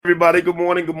Everybody, good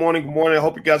morning, good morning, good morning. I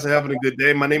hope you guys are having a good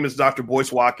day. My name is Dr.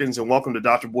 Boyce Watkins, and welcome to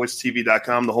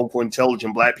drboycetv.com, the home for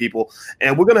intelligent Black people.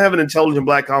 And we're going to have an intelligent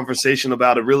Black conversation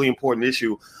about a really important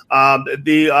issue.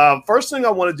 The first thing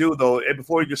I want to do, though,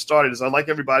 before we get started, is I'd like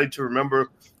everybody to remember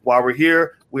why we're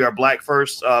here. We are Black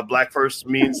First. Black First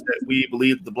means that we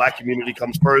believe the Black community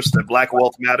comes first, that Black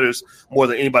wealth matters more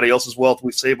than anybody else's wealth.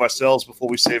 We save ourselves before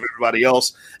we save everybody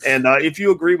else. And if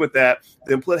you agree with that,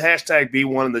 then put hashtag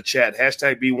B1 in the chat.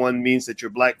 Hashtag B1 means that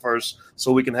you're Black first,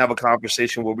 so we can have a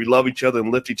conversation where we love each other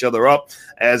and lift each other up,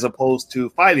 as opposed to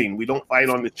fighting. We don't fight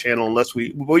on the channel unless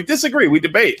we disagree. We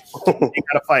debate. You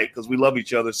got to fight because we love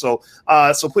each other. So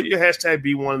put your hashtag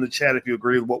B1 in the chat if you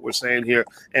agree with what we're saying here.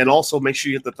 And also make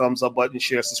sure you hit the thumbs up button,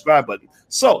 share, subscribe button.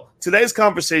 So today's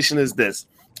conversation is this.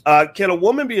 Can a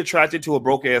woman be attracted to a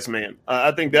broke-ass man?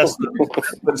 I think that's going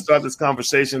to start this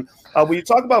conversation. When you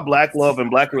talk about Black love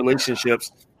and Black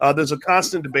relationships, there's a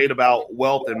constant debate about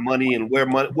wealth and money and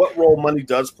what role money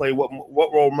does play, what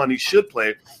role money should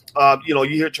play. You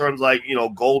hear terms like,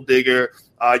 gold digger.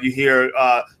 You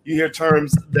hear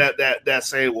terms that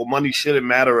say, well, money shouldn't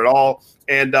matter at all.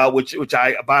 And which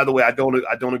I, by the way, I don't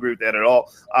agree with that at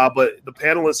all. But the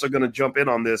panelists are going to jump in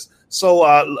on this. So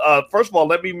first of all,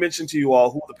 let me mention to you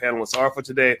all who the panelists are for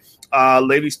today.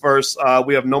 Ladies first,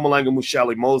 we have Nomalanga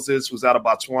Mushali Moses, who's out of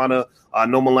Botswana.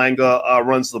 Nomalanga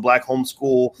runs the Black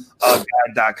Homeschool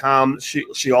Guide.com.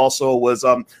 She also was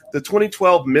the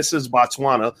 2012 Mrs.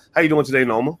 Botswana. How you doing today,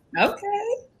 Noma? Okay.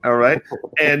 All right,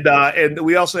 and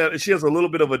we also have. She has a little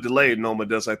bit of a delay. Noma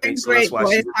does, I think. So great, that's why.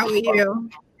 boys. How are you?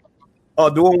 Oh,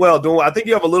 doing well. I think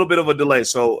you have a little bit of a delay,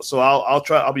 so I'll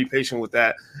try. I'll be patient with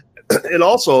that. And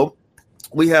also,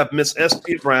 we have Miss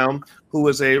S.T. Brown, who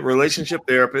is a relationship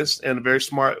therapist and a very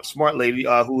smart lady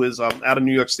who is out of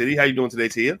New York City. How you doing today,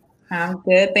 Tia? I'm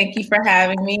good. Thank you for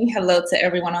having me. Hello to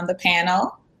everyone on the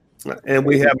panel. And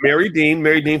we have Mary Dean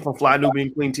from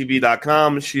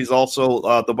FlyNubianQueenTV.com. She's also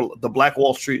the Black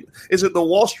Wall Street. Is it the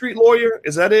Wall Street Lawyer?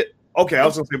 Is that it? Okay, I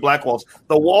was going to say Black Walls.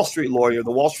 The Wall Street Lawyer,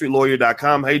 the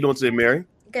WallStreetLawyer.com. How you doing today, Mary?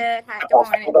 Good. Hi.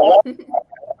 Good morning.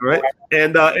 All right.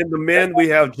 And in the men, we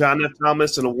have John F.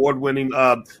 Thomas, an award-winning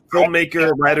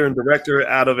filmmaker, writer, and director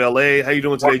out of L.A. How you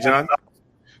doing today, John?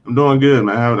 I'm doing good,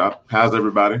 man. How's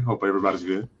everybody? Hope everybody's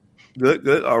good.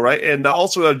 Good. All right. And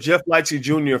also Jeff Lightsey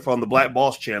Jr. from the Black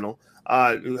Boss Channel.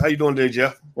 How you doing today,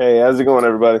 Jeff? Hey, how's it going,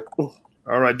 everybody?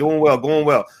 All right, going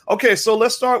well. Okay, so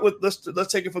let's start with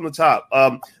let's take it from the top.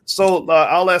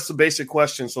 I'll ask the basic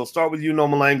question. So start with you,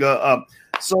 Nomalanga.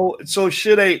 So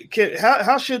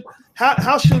how should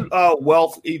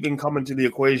wealth even come into the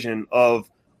equation of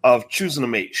choosing a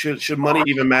mate? Should money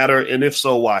even matter, and if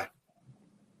so, why?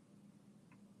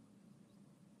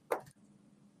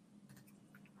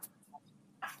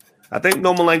 I think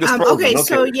Nomalanga's frozen. Okay,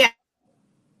 so yeah.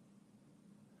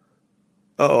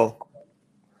 Uh-oh.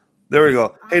 There we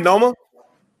go. Hey, Noma?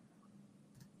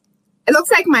 It looks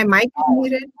like my mic is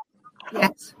muted.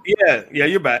 Yes. Yeah,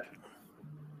 you're back.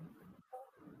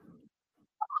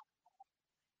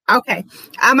 Okay.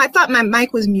 I thought my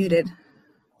mic was muted.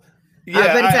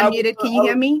 Yeah, but it's unmuted. Can you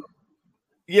hear me?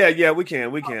 Yeah, we can.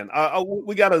 We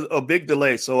got a big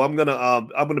delay, so I'm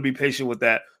gonna be patient with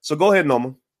that. So go ahead,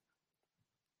 Noma.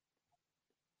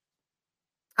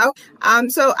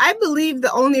 So I believe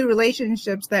the only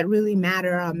relationships that really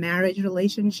matter are marriage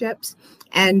relationships,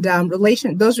 and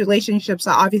those relationships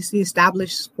are obviously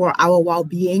established for our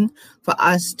well-being, for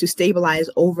us to stabilize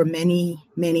over many,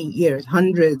 many years,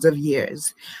 hundreds of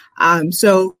years.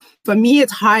 So for me,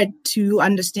 it's hard to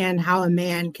understand how a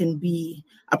man can be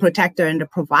a protector and a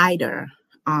provider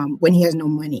when he has no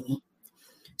money.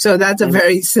 So that's a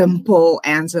very simple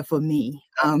answer for me.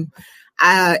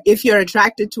 If you're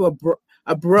attracted to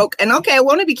a broke, and okay, I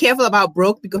want to be careful about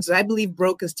broke because I believe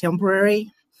broke is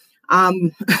temporary.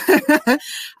 You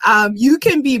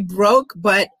can be broke,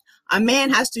 but a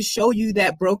man has to show you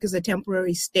that broke is a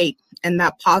temporary state and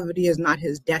that poverty is not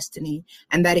his destiny,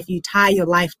 and that if you tie your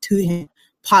life to him,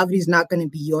 poverty is not going to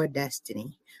be your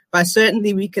destiny. But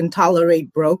certainly we can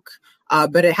tolerate broke,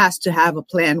 but it has to have a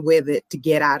plan with it to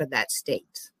get out of that state.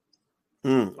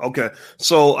 Okay,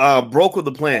 so broke with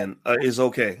a plan is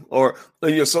okay,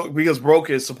 because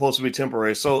broke is supposed to be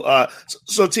temporary. So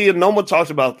Tia, Noma talked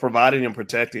about providing and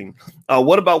protecting.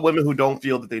 What about women who don't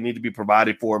feel that they need to be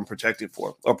provided for and protected? Do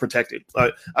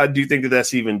you think that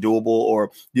that's even doable, or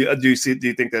do you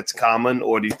think that's common,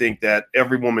 or do you think that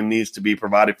every woman needs to be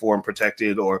provided for and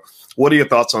protected, or what are your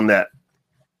thoughts on that?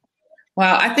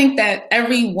 Well, I think that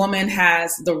every woman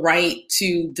has the right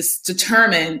to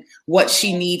determine what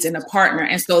she needs in a partner.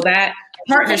 And so that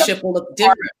partnership will look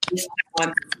different based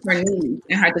on her needs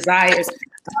and her desires.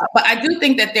 But I do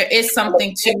think that there is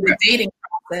something to the dating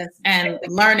process and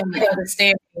learning and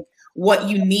understanding what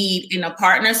you need in a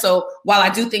partner. So while I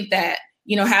do think that,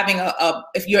 having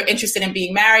if you're interested in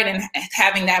being married and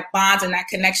having that bond and that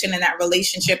connection and that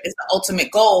relationship is the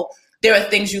ultimate goal, there are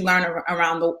things you learn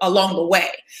along the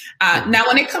way. Now,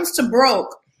 when it comes to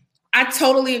broke, I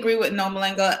totally agree with No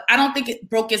Malenga. I don't think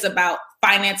broke is about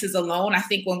finances alone. I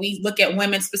think when we look at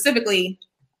women, specifically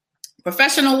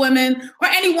professional women or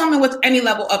any woman with any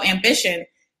level of ambition,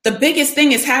 the biggest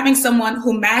thing is having someone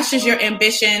who matches your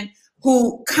ambition,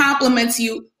 who compliments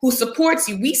you, who supports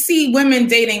you. We see women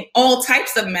dating all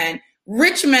types of men,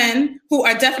 rich men who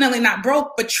are definitely not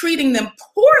broke, but treating them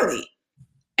poorly.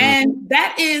 And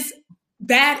that is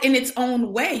bad in its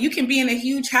own way. You can be in a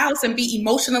huge house and be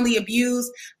emotionally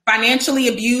abused, financially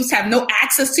abused, have no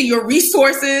access to your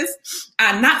resources,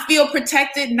 not feel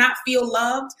protected, not feel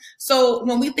loved. So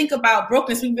when we think about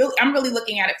brokenness, I'm really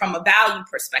looking at it from a value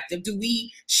perspective. Do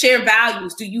we share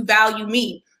values? Do you value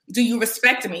me? Do you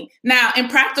respect me? Now, in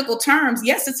practical terms,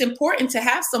 yes, it's important to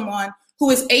have someone who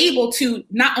is able to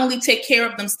not only take care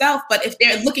of themselves, but if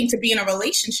they're looking to be in a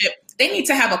relationship, they need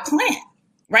to have a plan.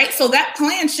 Right. So that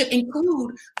plan should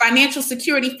include financial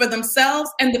security for themselves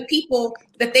and the people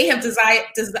that they have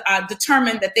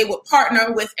determined that they would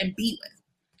partner with and be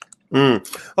with.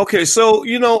 Okay. So,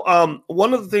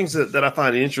 one of the things that I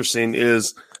find interesting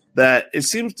is that it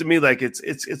seems to me like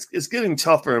it's getting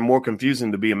tougher and more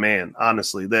confusing to be a man,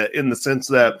 honestly, that in the sense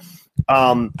that,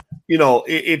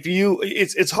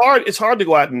 it's hard to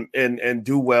go out and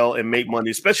do well and make money,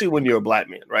 especially when you're a black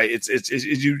man. Right.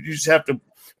 You just have to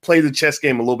play the chess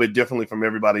game a little bit differently from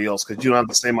everybody else because you don't have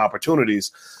the same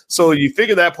opportunities. So you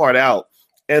figure that part out.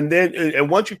 And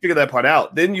once you figure that part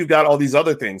out, then you've got all these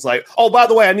other things like, oh, by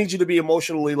the way, I need you to be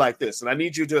emotionally like this. And I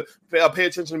need you to pay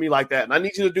attention to me like that. And I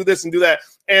need you to do this and do that.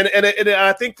 And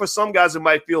I think for some guys, it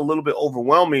might feel a little bit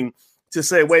overwhelming to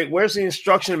say, wait, where's the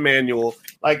instruction manual?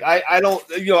 Like,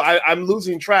 I'm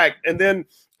losing track. And then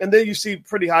you see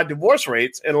pretty high divorce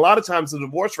rates. And a lot of times the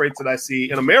divorce rates that I see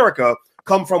in America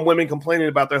come from women complaining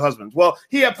about their husbands. Well,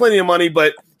 he had plenty of money,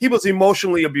 but he was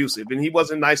emotionally abusive and he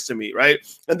wasn't nice to me, right?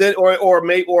 And then,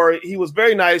 or he was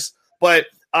very nice, but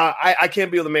I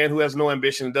can't be with a man who has no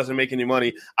ambition and doesn't make any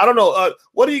money. I don't know.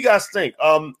 What do you guys think?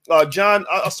 John,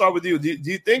 I'll start with you. Do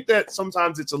you think that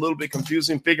sometimes it's a little bit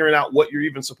confusing figuring out what you're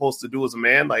even supposed to do as a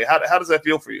man? Like, how does that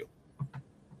feel for you?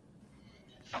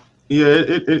 Yeah,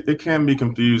 it can be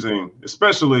confusing,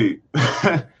 especially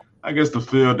I guess the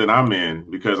field that I'm in,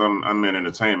 because I'm in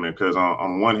entertainment, because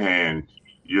on one hand,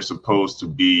 you're supposed to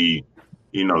be,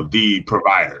 the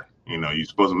provider. You're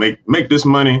supposed to make this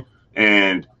money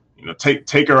and,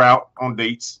 take her out on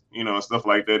dates, and stuff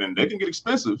like that. And they can get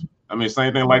expensive. I mean,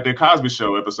 same thing like that Cosby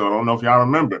Show episode. I don't know if y'all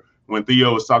remember when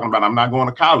Theo was talking about, I'm not going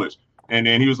to college. And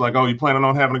then he was like, oh, you planning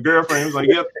on having a girlfriend? He was like,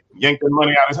 yep. Yanked the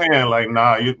money out of his hand. Like,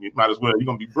 nah, you might as well. You're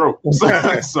going to be broke.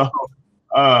 So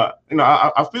I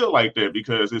feel like that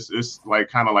because it's like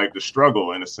kind of like the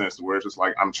struggle in a sense where it's just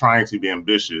like I'm trying to be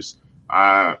ambitious.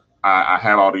 I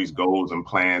have all these goals and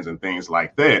plans and things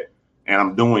like that. And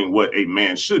I'm doing what a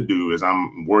man should do is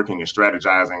I'm working and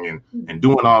strategizing and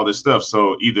doing all this stuff.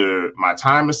 So either my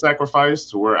time is sacrificed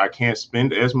to where I can't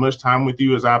spend as much time with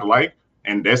you as I'd like.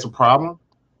 And that's a problem.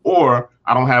 Or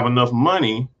I don't have enough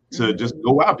money to just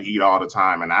go out to eat all the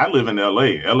time. And I live in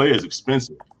LA. LA is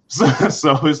expensive. So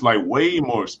it's like way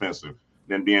more expensive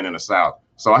than being in the South.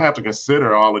 So I have to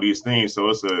consider all of these things. So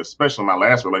especially my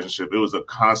last relationship, it was a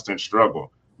constant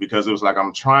struggle because it was like,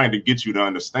 I'm trying to get you to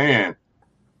understand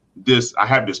this. I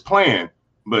have this plan,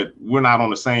 but we're not on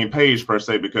the same page per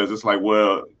se, because it's like,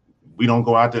 well, we don't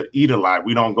go out to eat a lot.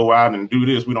 We don't go out and do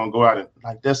this. We don't go out and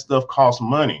like that stuff costs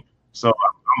money. So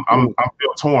I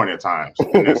feel torn at times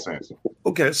in that sense.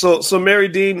 Okay. So Mary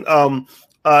Dean,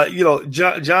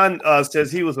 John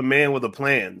says he was a man with a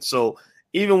plan. So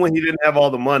even when he didn't have all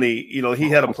the money, he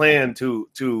had a plan to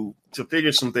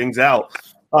figure some things out.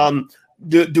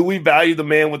 Do we value the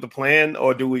man with the plan,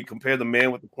 or do we compare the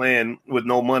man with the plan with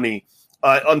no money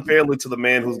unfairly to the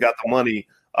man who's got the money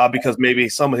because maybe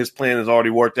some of his plan is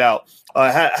already worked out?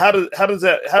 How do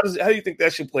you think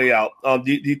that should play out?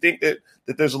 Do you think that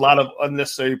there's a lot of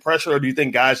unnecessary pressure, or do you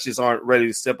think guys just aren't ready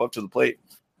to step up to the plate?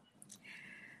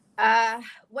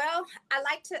 Well, I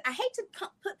hate to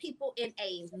put people in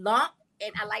a lump,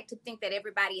 and I like to think that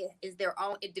everybody is their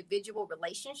own individual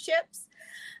relationships.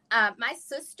 My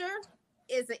sister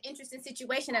is an interesting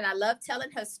situation, and I love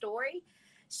telling her story.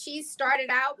 She started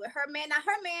out with her man. Now,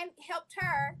 her man helped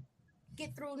her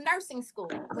get through nursing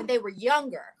school when they were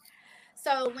younger.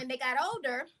 So when they got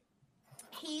older,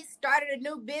 he started a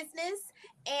new business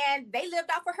and they lived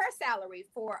off of her salary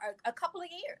for a couple of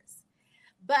years.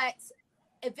 But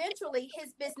eventually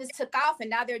his business took off and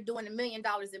now they're doing $1 million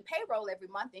in payroll every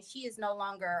month and she is no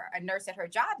longer a nurse at her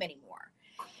job anymore.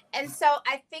 And so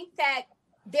I think that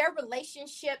their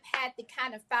relationship had the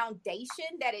kind of foundation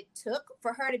that it took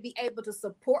for her to be able to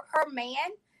support her man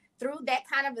through that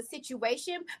kind of a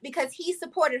situation, because he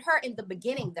supported her in the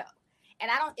beginning though. And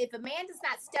if a man does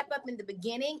not step up in the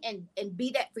beginning and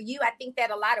be that for you, I think that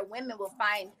a lot of women will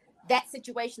find that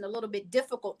situation a little bit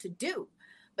difficult to do.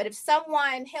 But if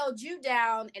someone held you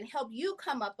down and helped you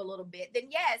come up a little bit, then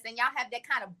yes, and y'all have that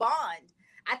kind of bond.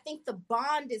 I think the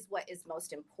bond is what is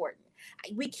most important.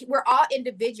 We're all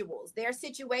individuals. There are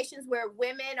situations where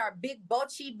women are big,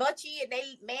 butchy, and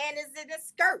man is in a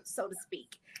skirt, so to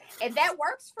speak. And that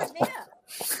works for them.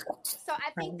 So I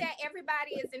think that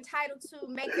everybody is entitled to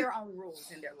make their own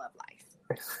rules in their love life.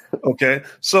 Okay.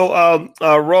 So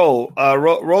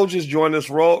Ro just joined us.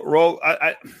 Ro,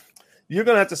 you're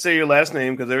going to have to say your last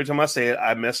name because every time I say it,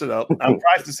 I mess it up. I'm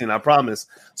practicing, I promise.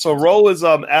 So Ro is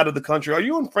out of the country. Are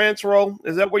you in France, Ro?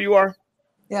 Is that where you are?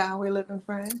 Yeah, we live in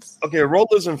France. Okay, Ro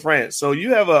lives in France. So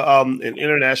you have an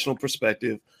international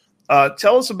perspective.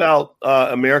 Tell us about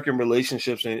American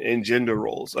relationships and gender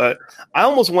roles. I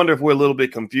almost wonder if we're a little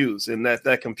bit confused and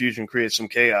that confusion creates some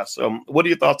chaos. What are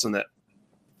your thoughts on that?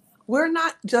 We're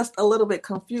not just a little bit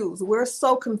confused. We're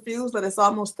so confused that it's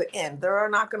almost the end. There are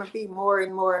not going to be more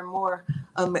and more and more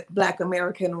Black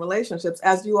American relationships.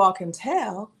 As you all can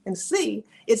tell and see,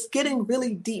 it's getting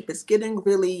really deep. It's getting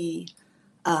really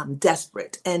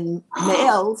desperate. And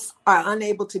males are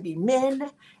unable to be men,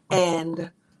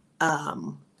 and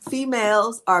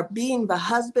females are being the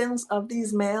husbands of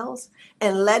these males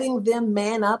and letting them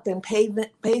man up and pay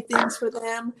things for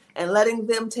them and letting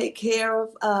them take care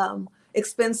of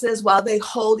expenses while they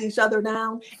hold each other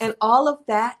down. And all of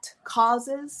that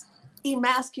causes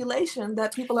emasculation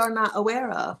that people are not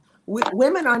aware of.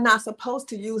 Women are not supposed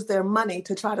to use their money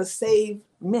to try to save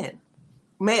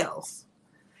males.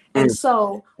 And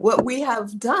so what we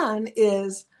have done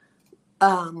is,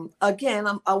 again,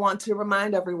 I want to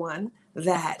remind everyone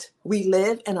that we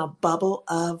live in a bubble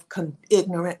of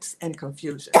ignorance and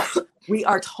confusion. We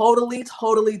are totally,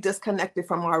 totally disconnected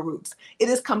from our roots. It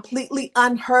is completely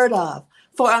unheard of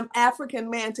for an African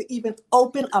man to even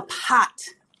open a pot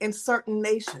in certain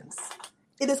nations.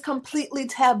 It is completely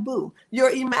taboo.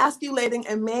 You're emasculating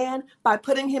a man by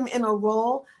putting him in a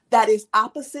role that is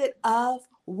opposite of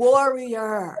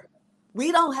warrior.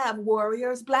 We don't have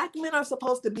warriors. Black men are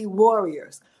supposed to be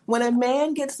warriors. When a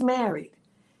man gets married,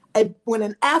 when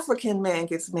an African man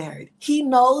gets married, he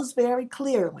knows very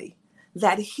clearly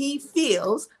that he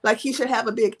feels like he should have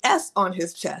a big S on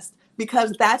his chest,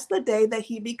 because that's the day that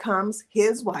he becomes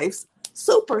his wife's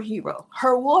superhero,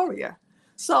 her warrior.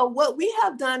 So what we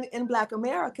have done in Black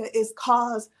America is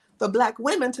cause the Black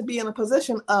women to be in a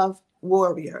position of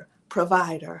warrior,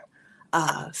 provider,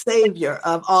 savior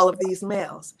of all of these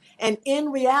males. And in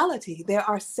reality, there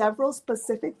are several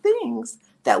specific things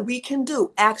that we can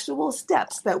do, actual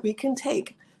steps that we can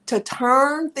take to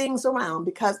turn things around,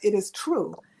 because it is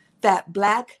true that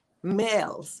Black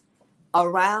males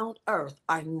around Earth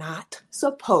are not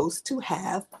supposed to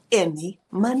have any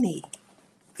money.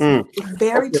 It's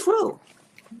very true.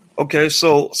 Okay,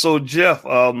 so Jeff,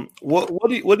 what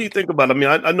do you think about it? I mean,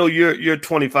 I know you're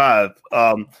 25.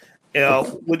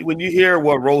 When you hear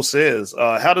what Ro says,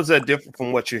 how does that differ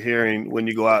from what you're hearing when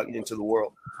you go out into the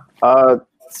world?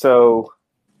 So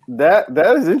that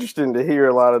is interesting to hear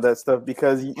a lot of that stuff,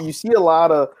 because you see a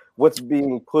lot of what's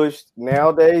being pushed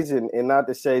nowadays, and not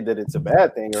to say that it's a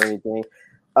bad thing or anything,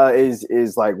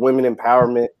 is like women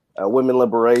empowerment, women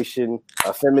liberation,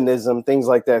 feminism, things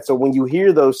like that. So when you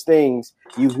hear those things,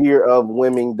 you hear of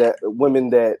women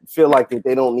that feel like that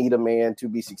they don't need a man to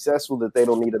be successful, that they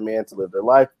don't need a man to live their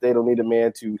life, they don't need a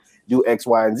man to do X,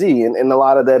 Y, and Z. And a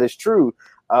lot of that is true.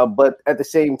 But at the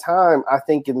same time, I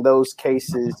think in those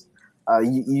cases,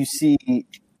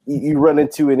 you run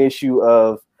into an issue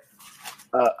of,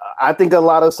 I think a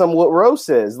lot of what Rose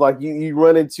says, like you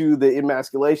run into the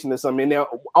emasculation of something. Now,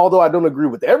 although I don't agree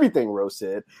with everything Rose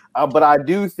said, but I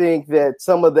do think that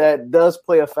some of that does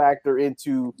play a factor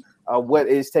into what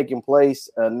is taking place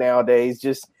nowadays,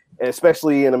 just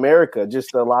especially in America.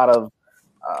 Just a lot of,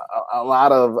 I'm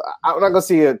not going to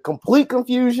say a complete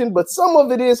confusion, but some of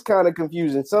it is kind of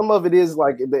confusing. Some of it is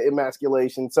like the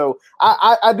emasculation. So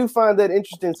I do find that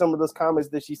interesting, some of those comments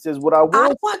that she says.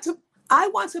 I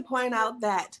want to point out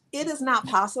that it is not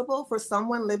possible for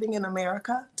someone living in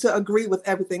America to agree with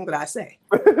everything that I say.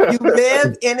 You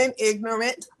live in an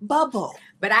ignorant bubble.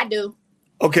 But I do.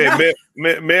 Okay,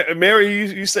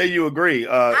 Mary, you say you agree.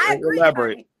 I agree.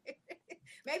 Elaborate.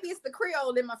 Maybe it's the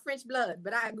Creole in my French blood,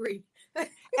 but I agree.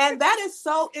 And that is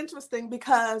so interesting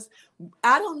because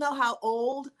I don't know how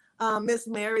old Miss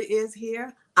Mary is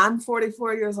here. I'm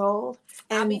 44 years old.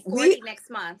 And I'll be 40 next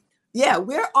month. Yeah,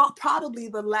 we're all probably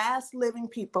the last living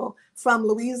people from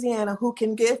Louisiana who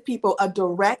can give people a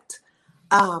direct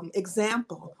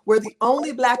example. We're the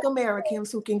only Black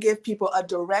Americans who can give people a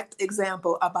direct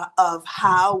example of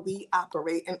how we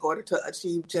operate in order to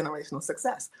achieve generational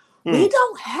success. We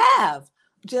don't have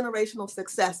generational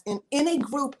success in any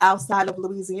group outside of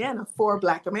Louisiana for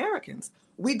Black Americans.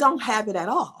 We don't have it at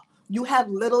all. You have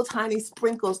little tiny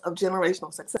sprinkles of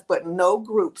generational success, but no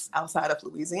groups outside of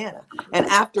Louisiana. And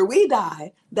after we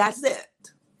die, that's it.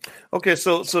 Okay,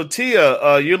 so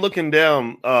Tia, you're looking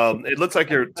down. It looks like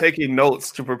you're taking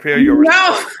notes to prepare your.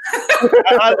 No,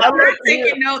 I'm not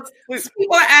taking notes.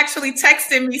 People are actually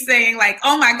texting me saying, like,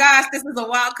 "Oh my gosh, this is a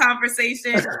wild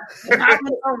conversation. I'm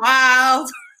so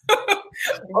wild."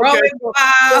 Okay, so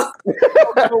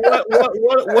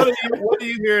what are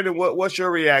you hearing, and what's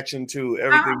your reaction to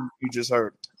everything you just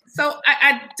heard? So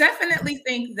I definitely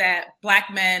think that Black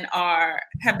men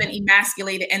have been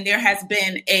emasculated, and there has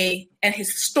been an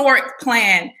historic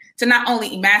plan to not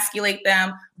only emasculate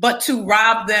them, but to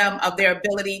rob them of their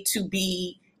ability to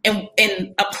be in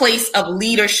a place of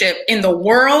leadership in the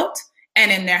world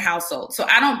and in their household. So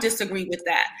I don't disagree with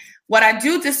that. What I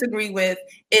do disagree with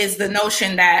is the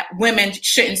notion that women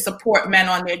shouldn't support men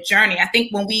on their journey. I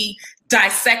think when we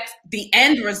dissect the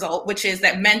end result, which is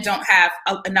that men don't have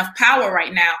enough power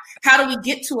right now, how do we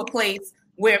get to a place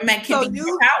where men can be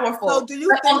more powerful? So do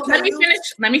you think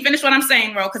let me finish what I'm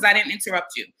saying, Ro, because I didn't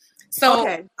interrupt you. So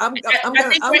okay, I'm gonna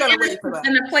wait for that.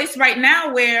 In a place right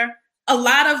now where a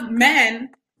lot of men,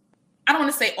 I don't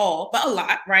want to say all, but a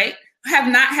lot, right,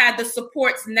 have not had the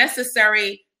supports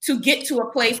necessary to get to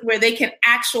a place where they can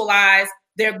actualize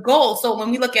their goals. So when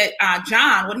we look at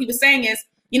John, what he was saying is,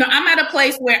 I'm at a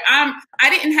place where I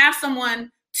didn't have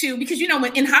someone to, because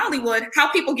when in Hollywood,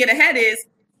 how people get ahead is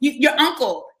your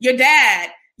uncle, your dad,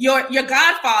 your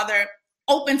godfather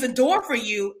opens a door for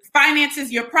you,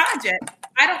 finances your project.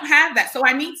 I don't have that. So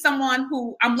I need someone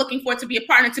who I'm looking for to be a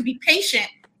partner, to be patient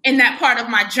in that part of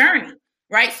my journey,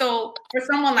 right? So for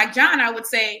someone like John, I would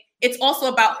say it's also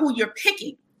about who you're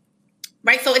picking.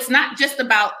 Right. So it's not just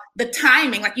about the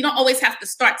timing. Like, you don't always have to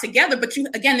start together. But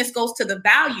again, this goes to the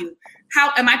value.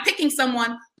 How am I picking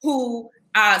someone who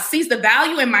sees the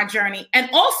value in my journey? And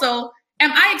also,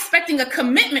 am I expecting a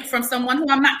commitment from someone who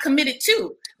I'm not committed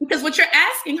to? Because what you're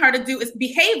asking her to do is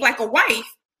behave like a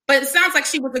wife, but it sounds like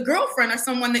she was a girlfriend or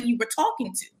someone that you were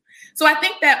talking to. So I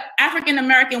think that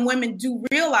African-American women do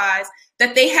realize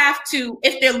that they have to,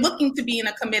 if they're looking to be in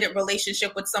a committed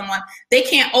relationship with someone, they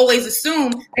can't always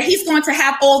assume that he's going to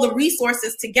have all the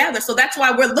resources together. So that's why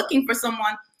we're looking for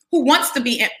someone who wants to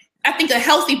be in. I think a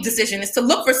healthy decision is to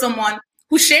look for someone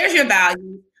who shares your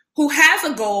values, who has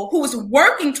a goal, who is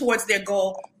working towards their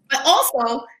goal, but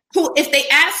also who, if they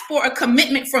ask for a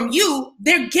commitment from you,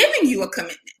 they're giving you a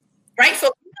commitment, right? So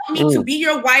you don't need to be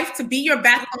your wife, to be your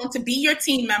backbone, to be your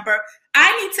team member.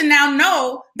 I need to now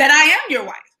know that I am your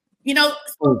wife.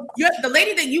 The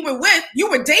lady that you were with, you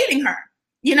were dating her.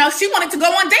 She wanted to go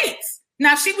on dates.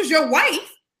 Now, if she was your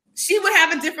wife, she would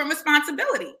have a different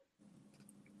responsibility.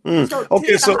 So,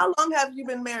 okay, Tia, how long have you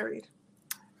been married?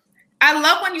 I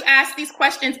love when you ask these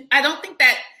questions. I don't think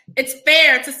that it's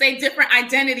fair to say different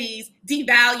identities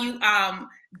devalue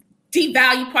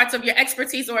parts of your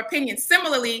expertise or opinion.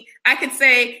 Similarly, I could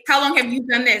say, how long have you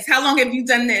done this? How long have you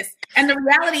done this? And the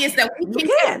reality is that we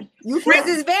can. This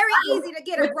is very easy to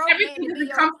get a broke everything man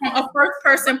to come from a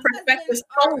first-person perspective.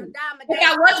 If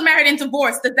I was married and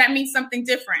divorced, does that mean something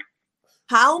different?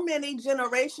 How many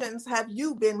generations have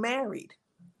you been married?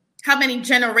 How many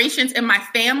generations in my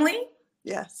family?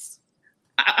 Yes.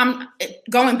 I'm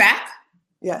going back?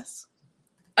 Yes.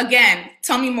 Again,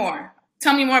 tell me more.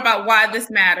 Tell me more about why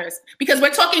this matters. Because we're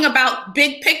talking about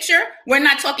big picture. We're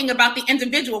not talking about the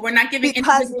individual. We're not giving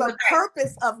because the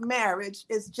purpose of marriage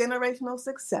is generational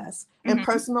success and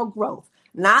personal growth,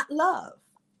 not love.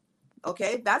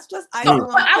 Okay, that's just but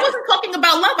I wasn't talking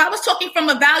about love. I was talking from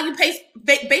a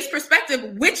value-based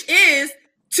perspective, which is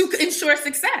to ensure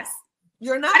success.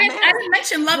 You're not I didn't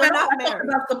mention love at all. I talked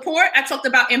about support. I talked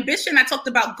about ambition. I talked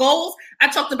about goals. I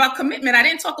talked about commitment. I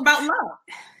didn't talk about love.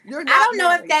 I don't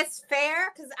know if that's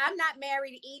fair because I'm not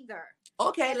married either.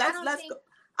 Okay, let's go.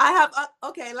 I have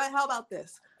how about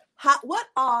this? What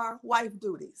are wife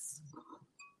duties?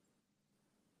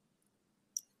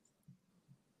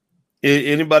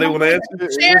 Anybody want to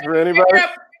answer? Share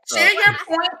Share your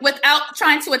point without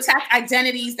trying to attack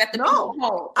identities that the people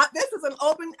hold. This is an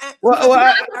open.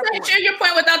 Share your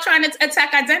point without trying to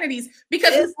attack identities,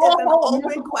 because this is an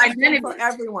open question for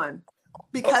everyone.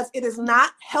 Because it is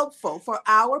not helpful for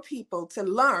our people to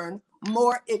learn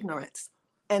more ignorance.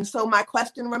 And so my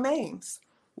question remains: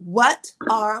 what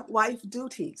are wife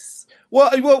duties?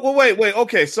 Well, wait.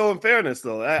 Okay, so in fairness,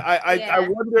 though, I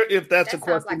wonder if that's a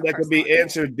question that could be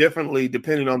answered differently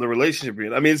depending on the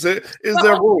relationship. I mean, is there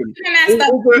room? You can ask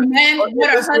the men what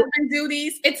are husband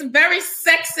duties. It's a very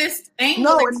sexist angle.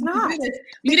 No, it's not.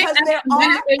 You didn't ask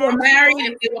men if they were married,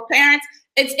 if they were parents.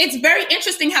 It's very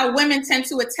interesting how women tend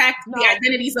to attack the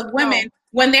identities of women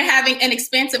when they're having an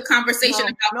expansive conversation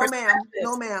about perspectives.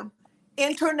 No, ma'am.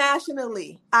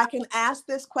 Internationally, I can ask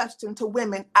this question to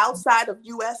women outside of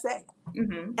USA,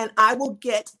 and I will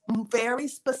get very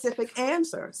specific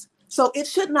answers. So it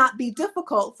should not be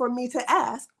difficult for me to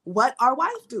ask, what are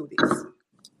wife duties?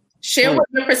 Share what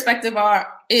your perspective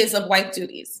is of wife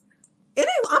duties.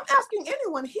 I'm asking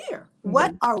anyone here,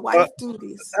 what are wife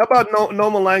duties? How about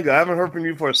Noma Langa? I haven't heard from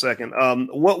you for a second.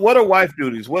 What are wife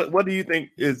duties? What do you think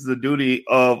is the duty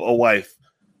of a wife?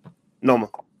 Noma.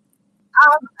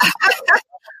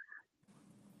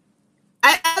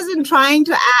 I wasn't trying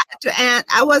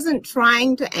I wasn't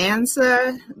trying to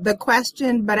answer the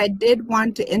question, but I did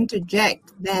want to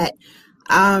interject that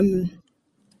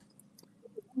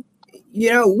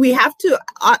we have to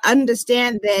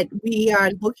understand that we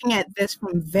are looking at this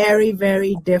from very,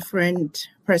 very different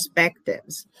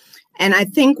perspectives. And I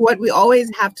think what we always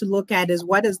have to look at is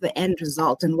what is the end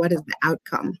result and what is the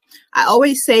outcome. I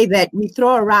always say that we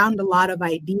throw around a lot of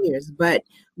ideas, but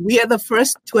we are the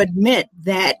first to admit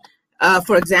that,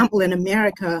 for example, in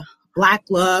America, Black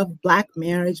love, Black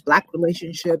marriage, Black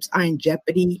relationships are in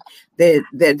jeopardy.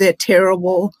 They're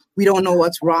terrible. We don't know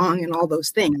what's wrong and all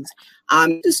those things.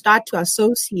 To start to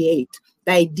associate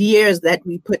the ideas that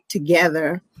we put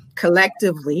together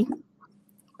collectively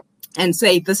and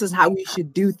say, this is how we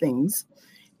should do things,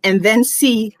 and then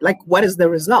see what is the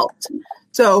result.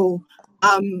 So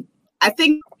I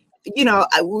think, we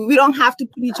don't have to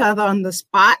put each other on the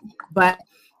spot, but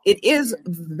it is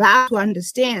that to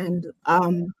understand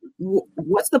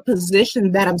what's the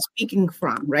position that I'm speaking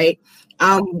from, right?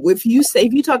 If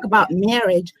you talk about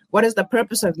marriage, what is the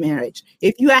purpose of marriage?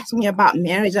 If you ask me about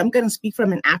marriage, I'm going to speak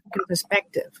from an African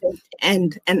perspective.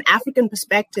 And an African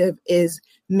perspective is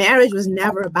marriage was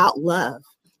never about love.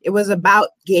 It was about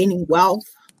gaining wealth,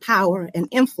 power, and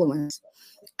influence.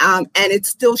 And it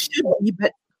still should be,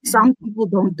 but some people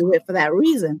don't do it for that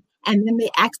reason. And then they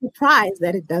act surprised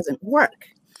that it doesn't work.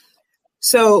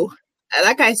 So,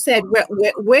 like I said,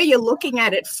 where you're looking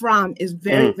at it from is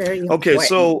very, very important. Okay,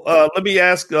 so let me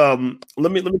ask. Let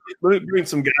me bring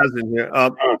some guys in here.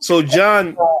 So,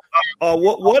 John,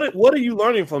 what are you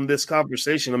learning from this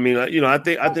conversation? I mean, I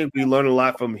think we learn a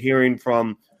lot from hearing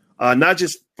from not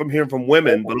just from hearing from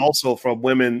women, but also from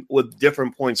women with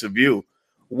different points of view.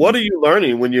 What are you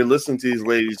learning when you're listening to these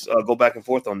ladies go back and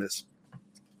forth on this?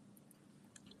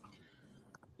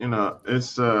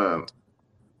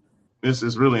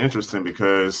 It's really interesting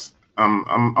because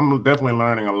I'm definitely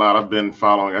learning a lot. I've been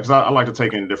following because I like to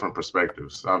take in different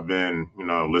perspectives. I've been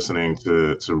listening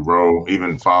to Ro,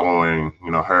 even following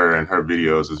her and her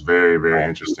videos is very, very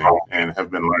interesting, and have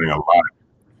been learning a lot.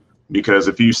 Because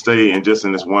if you stay in this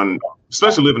one,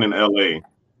 especially living in LA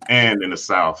and in the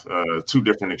South, two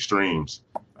different extremes,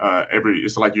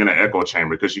 it's like you're in an echo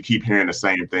chamber because you keep hearing the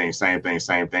same thing,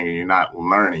 and you're not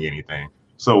learning anything.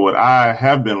 So what I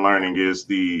have been learning is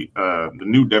the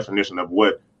new definition of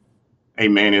what a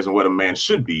man is and what a man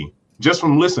should be, just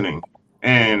from listening,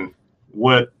 and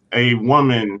what a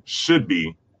woman should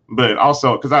be. But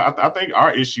also, because I think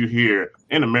our issue here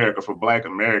in America for Black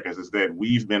Americans is that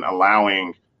we've been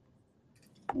allowing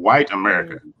white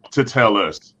America to tell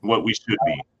us what we should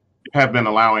be, have been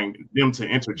allowing them to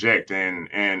interject and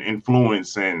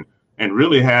influence and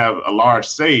really have a large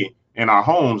say in our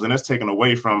homes, and that's taken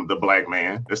away from the Black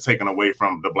man, that's taken away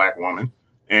from the Black woman,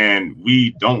 and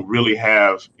we don't really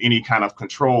have any kind of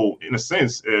control, in a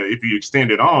sense, if you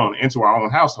extend it on into our own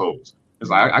households. It's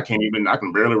like I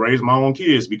can barely raise my own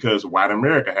kids because white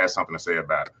America has something to say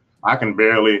about it. I can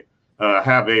barely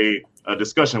have a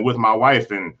discussion with my wife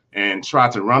and try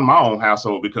to run my own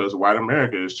household because white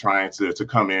America is trying to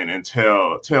come in and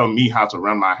tell me how to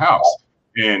run my house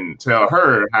and tell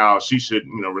her how she should,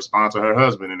 respond to her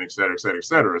husband, and et cetera, et cetera, et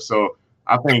cetera. So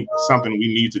I think something we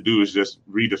need to do is just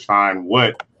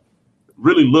redefine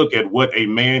really look at what a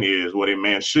man is, what a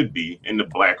man should be in the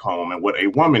Black home, and what a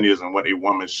woman is and what a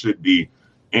woman should be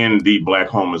in the Black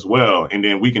home as well. And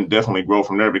then we can definitely grow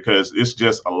from there, because it's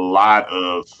just a lot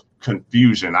of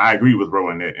confusion. I agree with Ro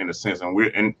in a sense,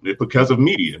 and because of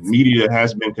media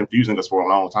has been confusing us for a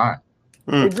long time.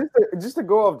 Just to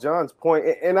go off John's point,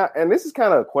 and this is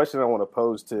kind of a question I want to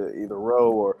pose to either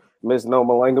Ro or Ms.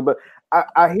 Noma Lange, but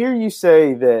I hear you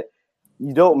say that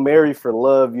you don't marry for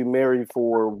love, you marry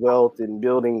for wealth and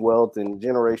building wealth and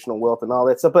generational wealth and all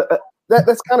that stuff. But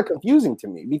that's kind of confusing to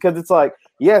me, because it's like,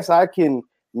 yes, I can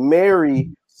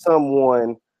marry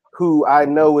someone who I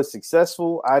know is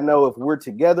successful. I know if we're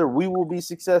together, we will be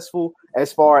successful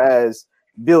as far as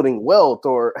building wealth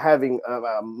or having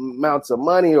amounts of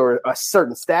money or a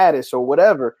certain status or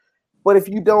whatever. But if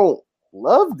you don't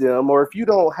love them, or if you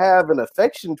don't have an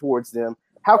affection towards them,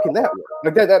 how can that work?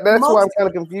 Like that's what I'm kind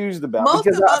of confused about. Most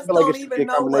because of us I feel like don't it should even be a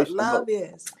know what combination love of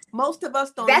both. is. Most of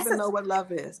us don't even know what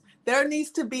love is. There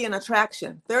needs to be an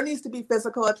attraction. There needs to be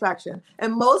physical attraction.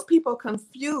 And most people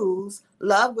confuse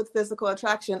love with physical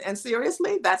attraction. And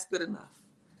seriously, that's good enough.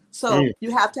 So you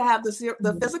have to have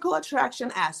the physical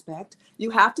attraction aspect.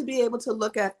 You have to be able to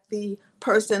look at the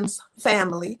person's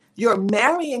family. You're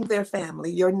marrying their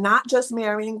family. You're not just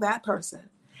marrying that person.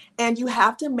 And you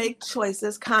have to make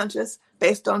choices conscious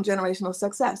based on generational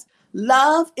success.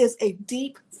 Love is a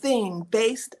deep thing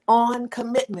based on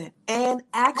commitment and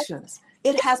actions.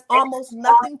 It has almost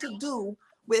nothing to do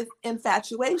with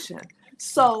infatuation.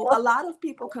 So a lot of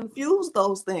people confuse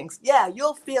those things. Yeah,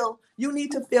 you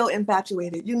need to feel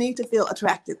infatuated. You need to feel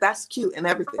attracted. That's cute and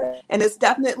everything. And it's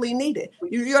definitely needed.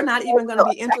 You're not even going to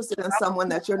be interested in someone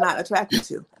that you're not attracted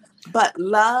to. But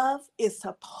love is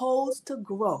supposed to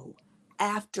grow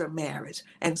after marriage.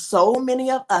 And so many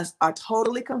of us are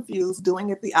totally confused, doing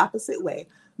it the opposite way,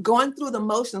 going through the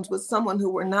motions with someone who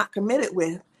we're not committed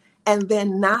with, and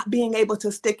then not being able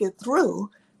to stick it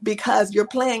through because you're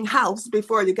playing house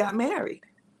before you got married.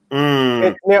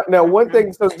 And now one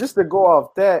thing, so just to go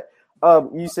off that,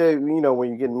 you said,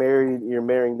 when you get married, you're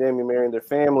marrying them, you're marrying their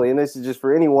family, and this is just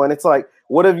for anyone. It's like,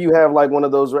 what if you have like one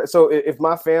of those? So if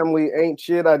my family ain't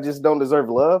shit, I just don't deserve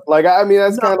love. Like, I mean,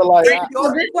 that's kind of like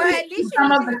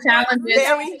some of the challenges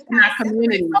in our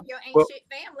community.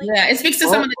 Yeah, it speaks to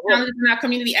some of the challenges in our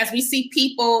community as we see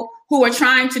people who are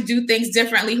trying to do things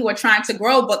differently, who are trying to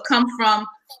grow, but come from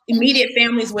immediate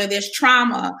families where there's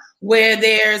trauma, where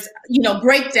there's,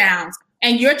 breakdowns,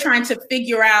 and you're trying to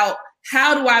figure out,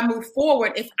 how do I move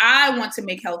forward if I want to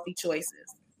make healthy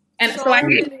choices? And so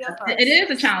it is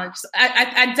a challenge.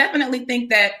 I definitely think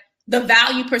that the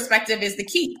value perspective is the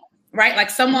key, right? Like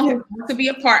someone who wants to be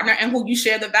a partner and who you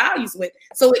share the values with.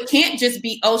 So it can't just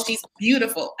be, oh, she's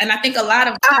beautiful. And I think a lot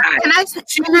of can I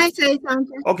say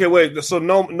something? Okay, wait. So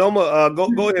Noma,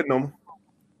 go ahead, Noma.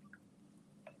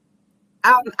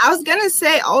 I was gonna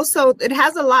say also, it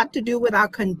has a lot to do with our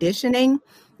conditioning.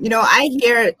 I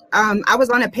hear, I was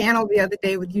on a panel the other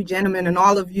day with you gentlemen, and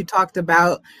all of you talked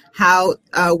about how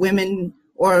women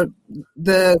or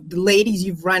the ladies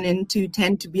you've run into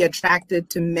tend to be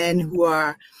attracted to men who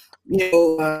are,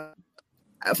 for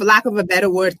lack of a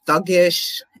better word,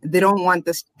 thuggish. They don't want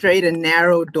the straight and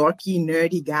narrow, dorky,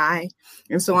 nerdy guy,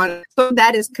 and so on. So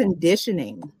that is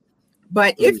conditioning.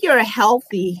 But if you're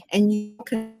healthy and you're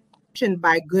conditioned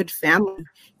by good family,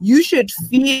 you should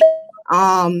feel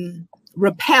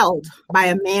repelled by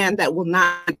a man that will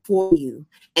not be for you,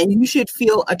 and you should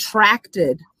feel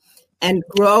attracted and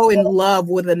grow in love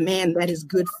with a man that is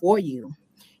good for you.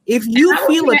 If you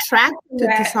feel attracted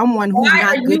to someone who's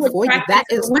not good for you, that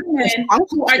is women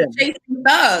who are chasing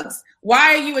thugs.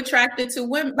 Why are you attracted to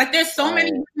women? Like, there's so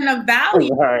many women of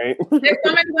value. Right. There's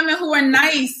so many women who are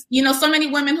nice. So many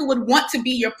women who would want to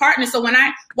be your partner. So when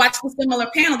I watch the similar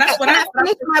panel, that's what I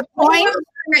finish my point.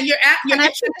 You're Can I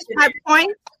finish my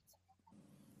point?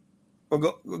 Well,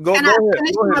 go ahead.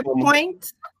 Finish my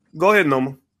point? Go ahead,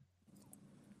 Noma.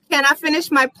 Can I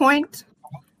finish my point?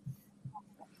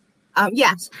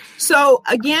 Yes. So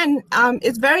again,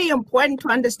 it's very important to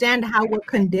understand how we're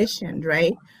conditioned,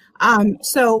 right?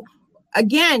 So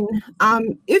again,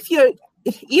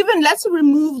 let's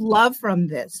remove love from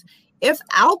this. If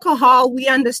alcohol, we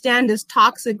understand, is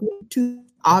toxic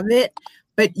of it,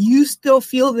 but you still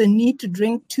feel the need to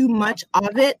drink too much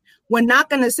of it, we're not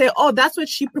going to say, oh, that's what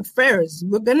she prefers.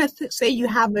 We're going to say you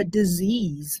have a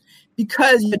disease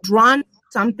because you're drawn to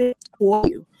something for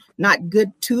you, not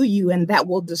good to you, and that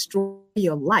will destroy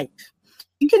your life.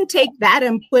 You can take that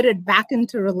and put it back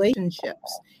into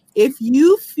relationships. If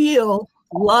you feel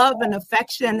love and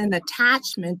affection and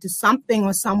attachment to something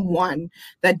or someone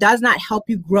that does not help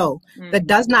you grow, that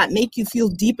does not make you feel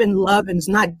deep in love and is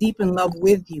not deep in love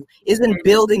with you, isn't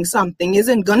building something,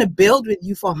 isn't going to build with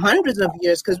you for hundreds of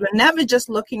years, because we're never just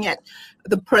looking at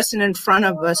the person in front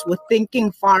of us, we're thinking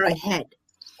far ahead.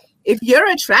 If you're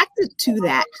attracted to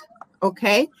that,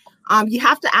 okay, you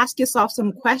have to ask yourself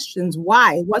some questions.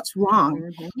 Why? What's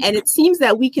wrong? And it seems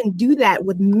that we can do that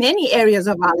with many areas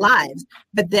of our lives.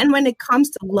 But then when it comes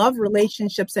to love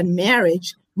relationships and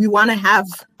marriage, we want to have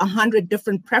 100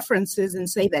 different preferences and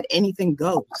say that anything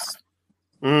goes.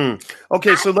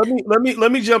 Okay, so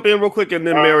let me jump in real quick, and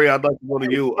then Mary, I'd like to go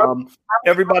to you.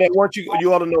 Everybody, I want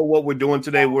you all to know what we're doing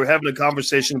today. We're having a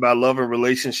conversation about love and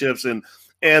relationships, and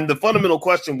the fundamental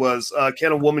question was,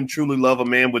 can a woman truly love a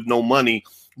man with no money?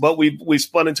 But we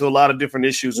spun into a lot of different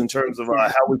issues in terms of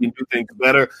how we can do things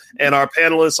better. And our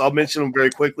panelists, I'll mention them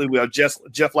very quickly. We have Jeff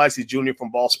Licey Jr.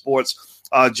 from Ball Sports,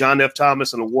 John F.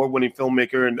 Thomas, an award-winning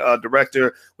filmmaker and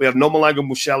director. We have Nomalanga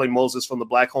Mushali Moses from the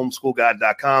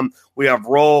BlackHomeschoolGuide.com. We have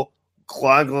Ro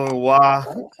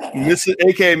Klangwa,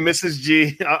 aka Mrs.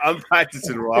 G. I'm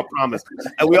practicing, Ro, I promise.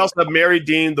 And we also have Mary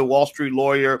Dean, the Wall Street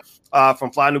lawyer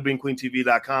from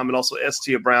FlyNewBeanQueenTV.com, and also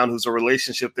Estia Brown, who's a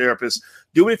relationship therapist.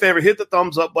 Do me a favor, hit the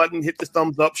thumbs up button, hit the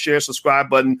thumbs up, share, subscribe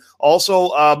button. Also,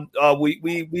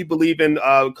 we believe in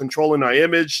controlling our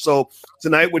image. So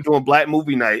tonight we're doing Black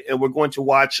Movie Night, and we're going to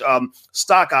watch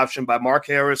Stock Option by Mark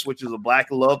Harris, which is a Black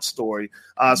love story.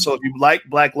 So if you like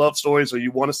Black love stories, or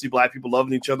you want to see Black people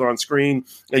loving each other on screen,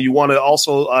 and you want to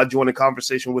also join a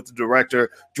conversation with the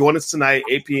director, join us tonight,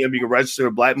 8 p.m. You can register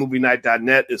at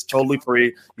blackmovienight.net. It's totally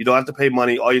free. You don't have to pay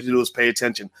money. All you have to do is pay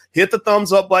attention. Hit the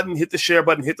thumbs up button, hit the share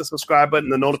button, hit the subscribe button,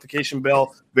 the notification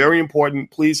bell. Very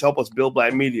important. Please help us build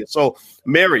Black media. So,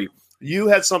 Mary, you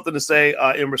had something to say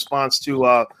in response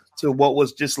to what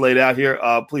was just laid out here.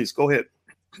 Please go ahead.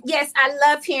 Yes, I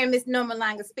love hearing Ms.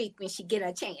 Nomalanga speak when she get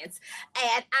a chance.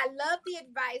 And I love the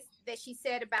advice that she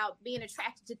said about being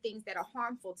attracted to things that are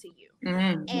harmful to you.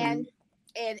 And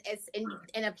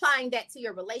applying that to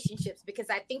your relationships, because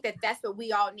I think that that's where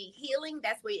we all need healing.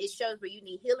 That's where it shows where you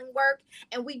need healing work.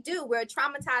 And we do. We're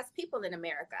traumatized people in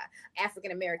America,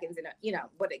 African Americans, and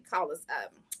what they call us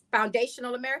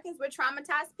foundational Americans. We're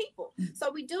traumatized people.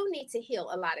 So we do need to heal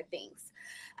a lot of things.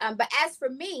 But as for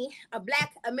me, a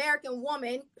Black American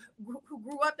woman who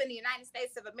grew up in the United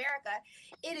States of America,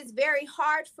 it is very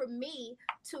hard for me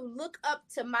to look up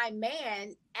to my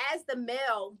man as the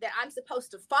male that I'm supposed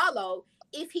to follow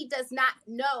if he does not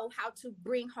know how to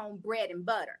bring home bread and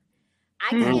butter. I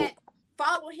can't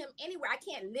follow him anywhere. I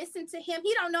can't listen to him.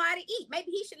 He don't know how to eat.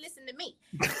 Maybe he should listen to me.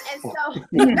 And so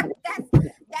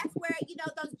that's where,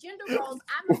 those gender roles,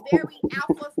 I'm a very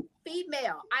alpha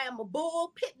female. I am a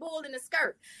pit bull in a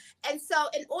skirt. And so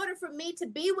in order for me to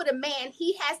be with a man,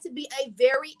 he has to be a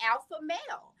very alpha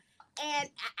male. And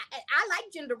I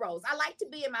like gender roles. I like to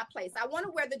be in my place. I want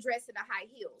to wear the dress and the high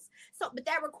heels. But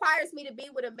that requires me to be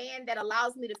with a man that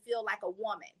allows me to feel like a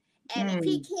woman. And if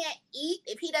he can't eat,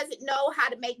 if he doesn't know how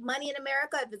to make money in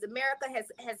America, if his America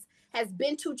has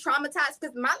been too traumatized,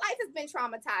 because my life has been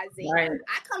traumatizing. Right.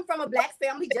 I come from a Black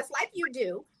family just like you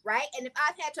do, right? And if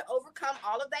I've had to overcome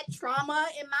all of that trauma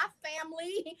in my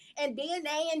family and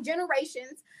DNA and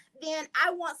generations, then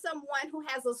I want someone who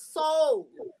has a soul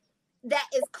that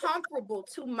is comparable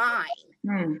to mine.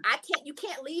 You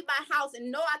can't leave my house,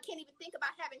 and no, I can't even think about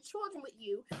having children with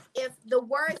you if the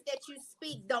words that you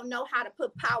speak don't know how to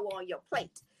put power on your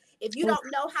plate. If you don't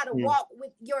know how to walk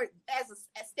with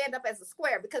stand up as a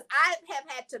square, because I have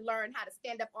had to learn how to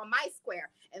stand up on my square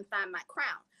and find my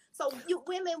crown. So you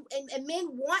women and men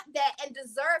want that and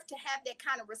deserve to have that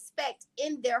kind of respect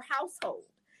in their household.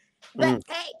 But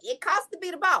hey, it costs to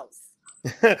be the boss.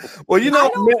 Well,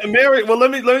 Mary. Well, let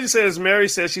me just say this. Mary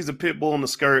says she's a pit bull in the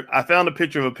skirt. I found a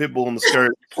picture of a pit bull in the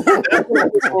skirt.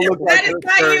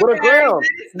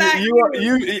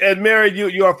 You and Mary,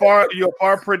 you are far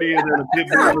prettier than a pit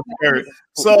bull in the skirt.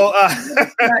 So,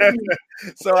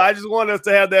 so I just want us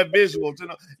to have that visual. To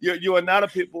know you are not a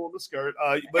pit bull in the skirt,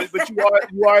 but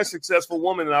you are a successful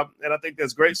woman, and I think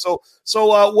that's great. So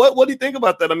what do you think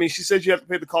about that? I mean, she said you have to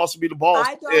pay the cost to be the boss.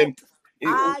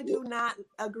 I do not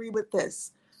agree with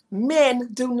this. Men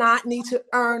do not need to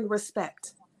earn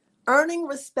respect.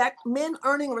 Men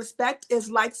earning respect is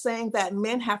like saying that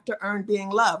men have to earn being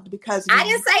loved, because I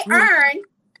didn't say earn.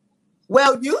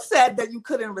 Well, you said that you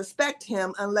couldn't respect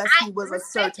him unless he was a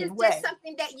certain way. It's just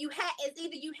something that you have. It's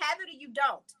either you have it or you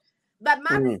don't. But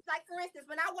like for instance,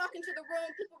 when I walk into the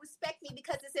room, people respect me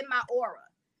because it's in my aura.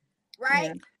 Right?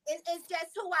 Yeah. It's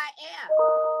just who I am.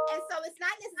 And so it's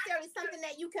not necessarily something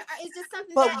that you can, it's just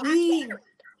something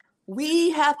we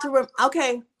have to,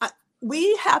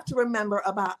 we have to remember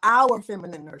about our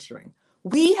feminine nurturing.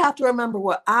 We have to remember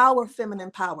what our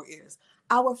feminine power is.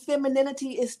 Our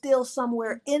femininity is still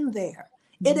somewhere in there.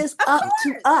 It is up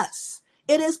to us.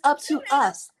 It is up to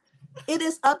us. It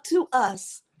is up to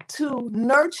us to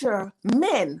nurture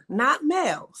men, not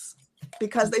males,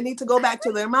 because they need to go back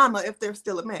to their mama if they're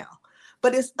still a male.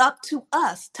 but it's up to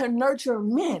us to nurture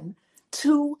men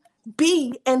to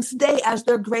be and stay as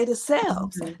their greatest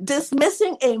selves.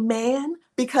 Dismissing a man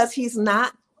because he's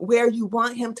not where you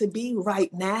want him to be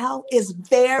right now is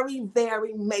very,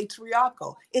 very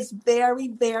matriarchal. It's very,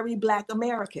 very Black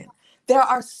American. There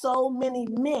are so many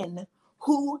men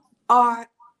who are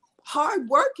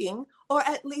hardworking or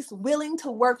at least willing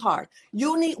to work hard.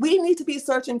 We need to be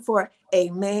searching for a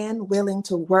man willing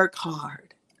to work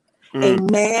hard, a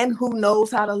man who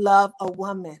knows how to love a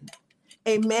woman,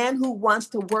 a man who wants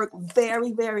to work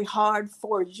very, very hard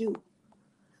for you.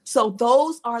 So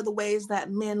those are the ways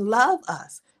that men love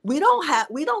us. We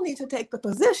don't need to take the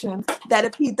position that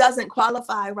if he doesn't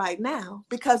qualify right now,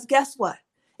 because guess what?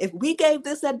 If we gave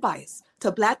this advice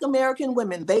to Black American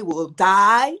women, they will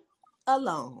die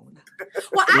alone.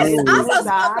 Well, I also spoke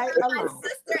about my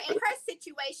sister in her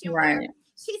situation where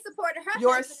she supported her.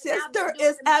 Your sister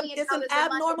is an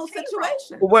abnormal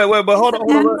situation. Wait, but hold on.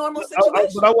 Abnormal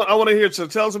situation. But I want to hear. So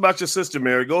tell us about your sister,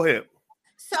 Mary. Go ahead.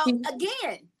 So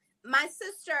again, my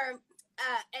sister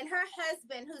and her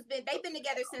husband, they've been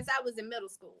together since I was in middle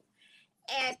school.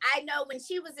 And I know when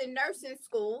she was in nursing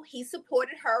school, he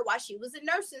supported her while she was in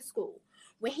nursing school.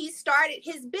 When he started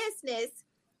his business,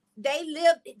 he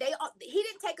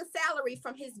didn't take a salary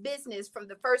from his business from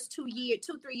the first 2-3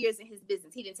 years in his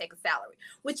business. He didn't take a salary,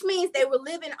 which means they were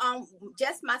living on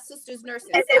just my sister's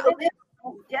nursing salary.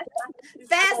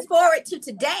 Fast forward to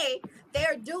today,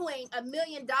 they're doing $1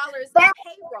 million in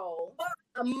payroll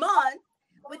a month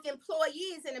with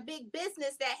employees in a big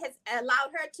business that has allowed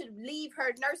her to leave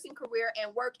her nursing career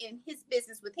and work in his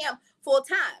business with him full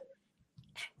time.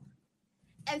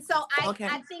 And so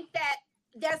I think that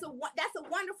that's a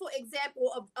wonderful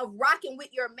example of rocking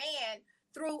with your man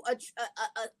through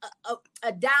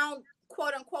a down,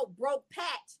 quote unquote, broke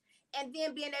patch, and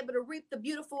then being able to reap the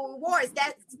beautiful rewards.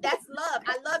 That's love.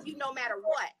 I love you no matter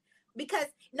what. Because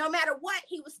no matter what,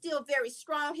 he was still very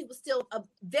strong. He was still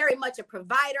very much a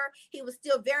provider. He was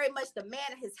still very much the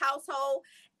man of his household.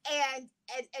 And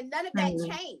none of that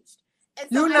changed. And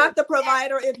so you're not the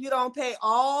provider if you don't pay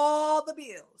all the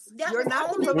bills. You're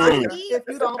not the provider if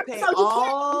you don't pay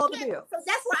all the bills. So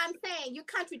that's what I'm saying. You're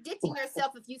contradicting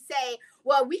yourself if you say,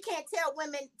 well, we can't tell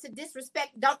women to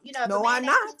disrespect, No, I'm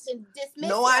not.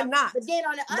 No, I'm not. But then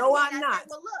on the other hand, I say,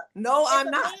 well, look. No,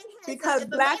 I'm not. Because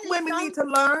Black women need to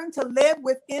learn to live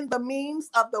within the means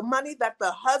of the money that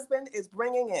the husband is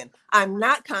bringing in. I'm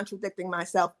not contradicting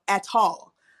myself at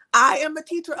all. I am the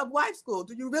teacher of wife school.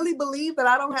 Do you really believe that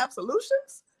I don't have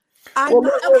solutions? I'm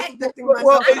not contradicting myself.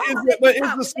 Well,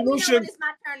 is the solution? It's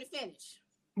my turn to finish.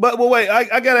 But wait,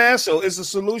 I gotta ask though, is the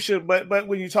solution? But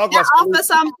when you talk about offer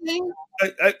something,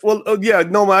 I definitely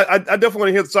want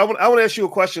to hear. So I want to ask you a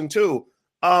question too.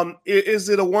 Is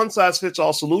it a one size fits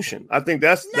all solution? I think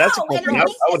that's a question I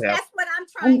would have. That's what I'm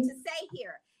trying to say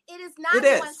here. It is not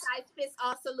a one size fits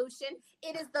all solution.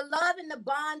 It is the love and the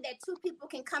bond that two people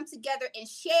can come together and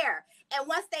share. And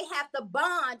once they have the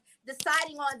bond,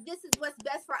 deciding on this is what's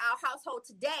best for our household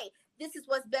today, this is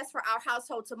what's best for our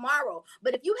household tomorrow.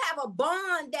 But if you have a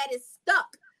bond that is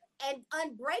stuck and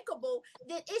unbreakable,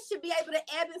 then it should be able to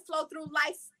ebb and flow through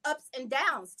life's ups and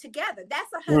downs together.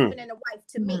 That's a husband and a wife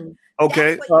to me.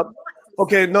 Okay.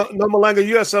 Okay. No, Malanga,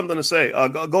 you have something to say.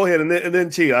 Go ahead, and then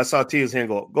T. I saw T's hand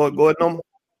go. Go ahead, Norma.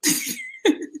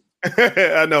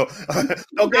 I know.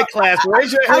 Okay, class,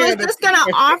 raise your hand. I was just gonna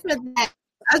offer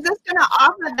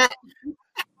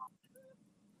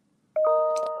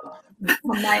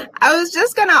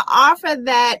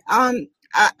that.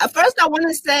 First, I want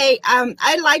to say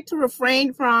I like to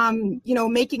refrain from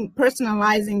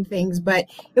personalizing things. But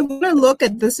if we're going to look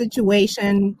at the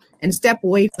situation and step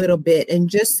away a little bit and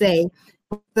just say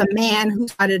the man who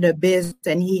started a business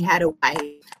and he had a wife.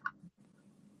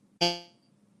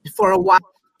 For a while,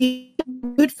 he had a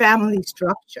good family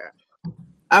structure.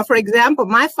 For example,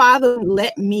 my father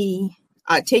let me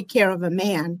take care of a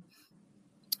man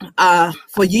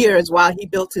for years while he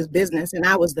built his business, and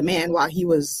I was the man while he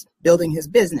was building his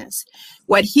business.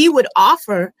 What he would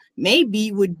offer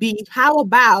would be, how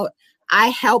about I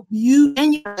help you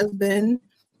and your husband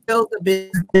build a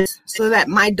business so that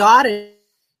my daughter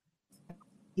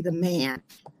be the man,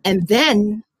 and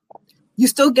then you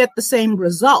still get the same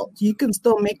result. You can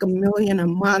still make $1 million a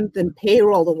month in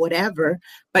payroll or whatever,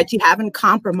 but you haven't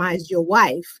compromised your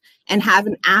wife and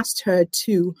haven't asked her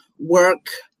to work,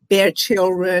 bear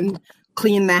children,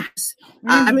 clean the house.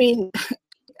 I mean,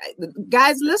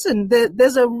 guys, listen,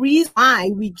 there's a reason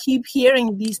why we keep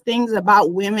hearing these things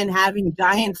about women having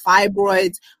giant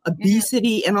fibroids,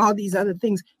 obesity, and all these other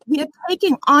things. We are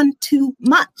taking on too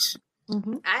much.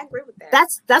 Mm-hmm. I agree with that.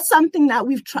 That's something that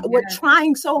we're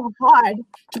trying so hard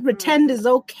to pretend is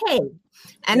okay,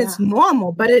 and it's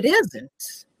normal, but it isn't.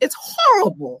 It's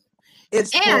horrible.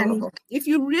 It's horrible. If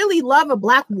you really love a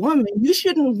Black woman, you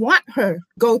shouldn't want her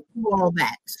go through all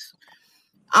that.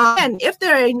 And if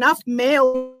there are enough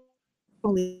male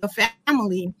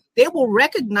family, they will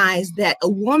recognize that a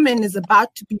woman is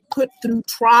about to be put through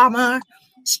trauma,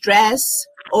 stress,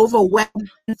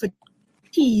 overwhelmed,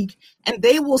 fatigue, and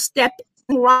they will step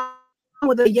in wrong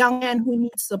with a young man who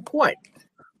needs support.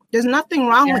 There's nothing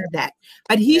wrong with that.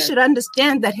 But he should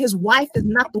understand that his wife is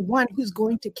not the one who's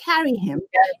going to carry him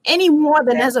any more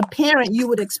than as a parent you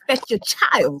would expect your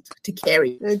child to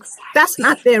carry. Exactly. That's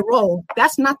not their role.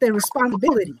 That's not their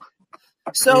responsibility.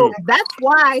 So that's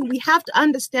why we have to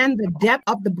understand the depth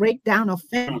of the breakdown of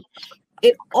family.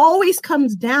 It always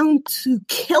comes down to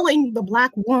killing the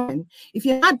Black woman. If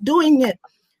you're not doing it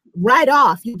right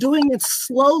off, you're doing it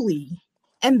slowly.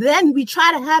 And then we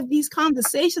try to have these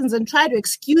conversations and try to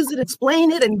excuse it,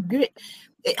 explain it, and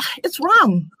it's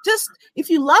wrong. Just if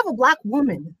you love a Black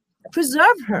woman,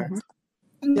 preserve her.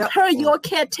 Make her your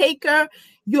caretaker,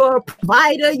 your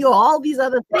provider, your all these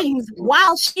other things,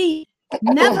 while she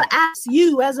never asks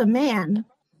you as a man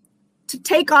to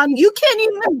take on. You can't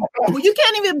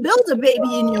even build a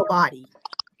baby in your body,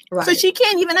 so she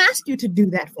can't even ask you to do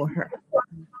that for her.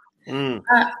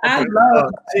 I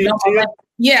love.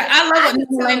 I love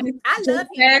what Noma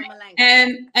said,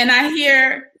 and I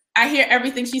hear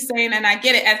everything she's saying, and I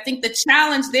get it. I think the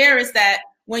challenge there is that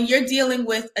when you're dealing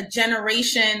with a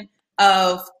generation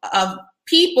of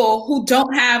people who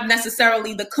don't have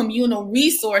necessarily the communal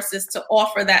resources to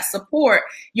offer that support,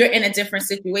 you're in a different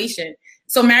situation.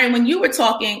 So, Mary, when you were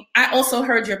talking, I also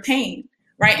heard your pain,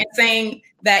 right? And saying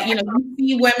that, you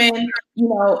see women,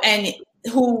 and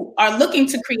who are looking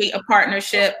to create a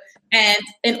partnership. And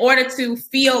in order to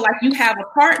feel like you have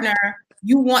a partner,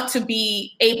 you want to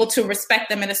be able to respect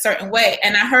them in a certain way.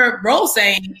 And I heard Rose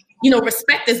saying,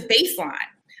 respect is baseline.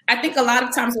 I think a lot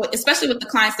of times, especially with the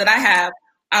clients that I have,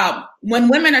 when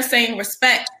women are saying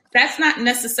respect, that's not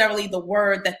necessarily the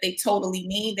word that they totally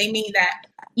mean. They mean that,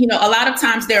 a lot of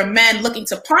times there are men looking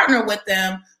to partner with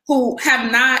them who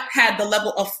have not had the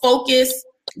level of focus,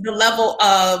 the level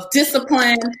of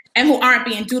discipline, and who aren't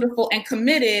being dutiful and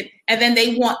committed. And then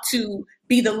they want to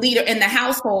be the leader in the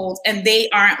household, and they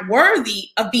aren't worthy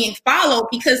of being followed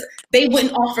because they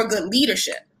wouldn't offer good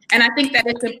leadership. And I think that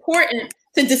it's important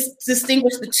to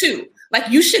distinguish the two. Like,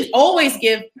 you should always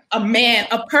give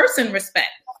a person respect.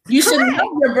 You should love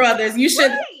your brothers. You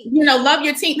should, love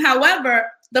your team.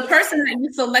 However, the person that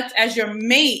you select as your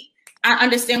mate, I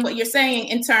understand what you're saying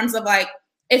in terms of, like,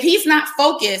 if he's not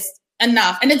focused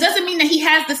enough, and it doesn't mean that he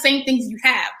has the same things you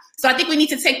have. So I think we need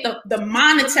to take the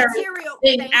monetary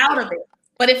thing out of it.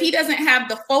 But if he doesn't have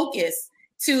the focus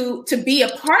to be a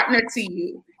partner to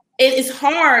you, it is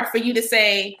hard for you to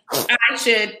say,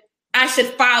 I should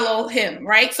follow him,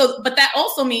 right? So, but that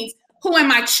also means, who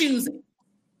am I choosing,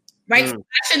 right? So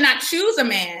I should not choose a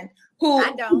man who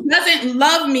doesn't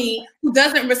love me, who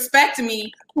doesn't respect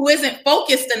me, who isn't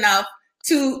focused enough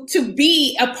to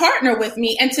be a partner with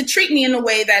me and to treat me in a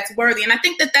way that's worthy. And I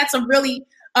think that that's a really,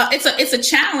 it's a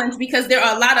challenge, because there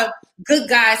are a lot of good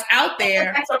guys out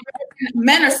there.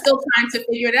 Men are still trying to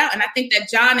figure it out. And I think that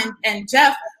John and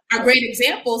Jeff are great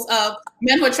examples of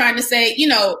men who are trying to say,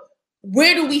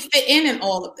 where do we fit in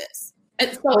all of this?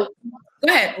 And so go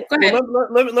ahead. Well,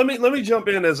 let me jump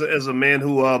in as a man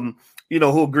who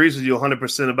who agrees with you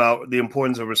 100% about the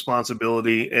importance of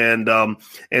responsibility and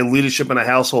leadership in a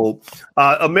household.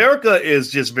 America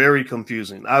is just very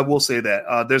confusing. I will say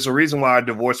that. There's a reason why our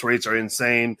divorce rates are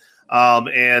insane.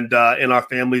 And our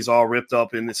families all ripped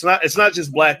up, and it's not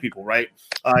just Black people, right?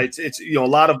 It's a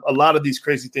lot of these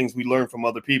crazy things we learn from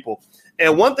other people.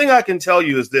 And one thing I can tell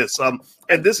you is this,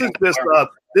 and this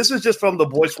is just from the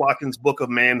Boyce Watkins Book of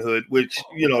Manhood, which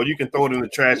you can throw it in the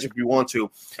trash if you want to.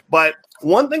 But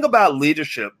one thing about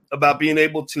leadership, about being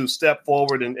able to step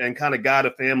forward and kind of guide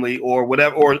a family or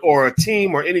whatever, or a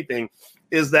team or anything,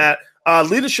 is that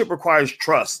leadership requires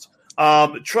trust.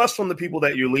 Trust from the people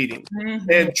that you're leading.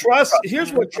 And trust,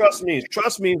 here's what trust means.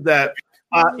 Trust means that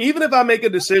even if I make a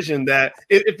decision that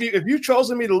if you've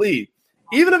chosen me to lead,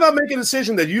 even if I make a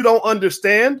decision that you don't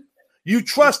understand, you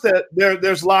trust that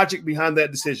there's logic behind that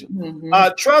decision.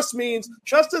 Trust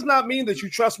does not mean that you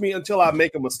trust me until I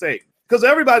make a mistake, because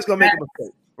everybody's going to make a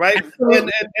mistake, right?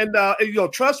 And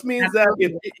trust means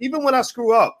that even when I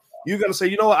screw up, you're going to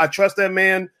say, what, I trust that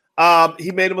man.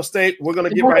 He made a mistake. We're going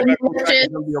to get right back on track.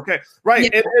 It's going to be okay. Right.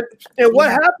 And what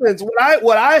happens,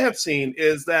 what I have seen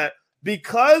is that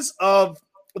because of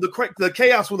the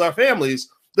chaos with our families,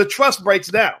 the trust breaks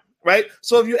down. right?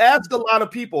 So if you ask a lot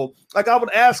of people, like I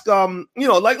would ask,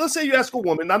 like let's say you ask a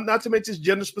woman, not to make this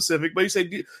gender specific, but you say,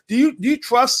 do you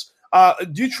trust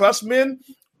men?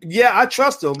 Yeah, I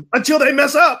trust them until they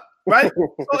mess up, right?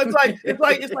 So it's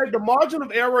like the margin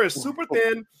of error is super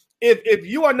thin. If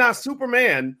you are not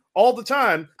Superman all the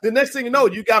time, the next thing you know,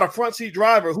 you got a front seat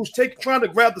driver who's trying to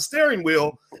grab the steering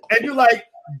wheel, and you're like,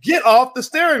 get off the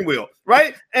steering wheel,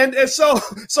 right? And so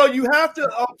you have to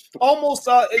almost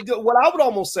what I would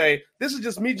almost say, this is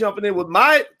just me jumping in with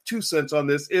my 2 cents on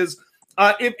this, is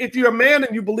if you're a man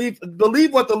and you believe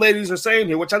what the ladies are saying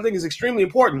here, which I think is extremely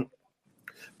important,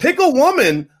 pick a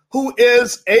woman who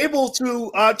is able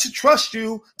to trust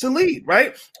you to lead,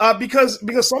 right? Because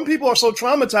some people are so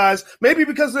traumatized, maybe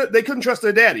because they couldn't trust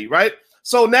their daddy, right?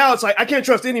 So now it's like, I can't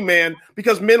trust any man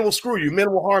because men will screw you,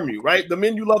 men will harm you, right? The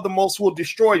men you love the most will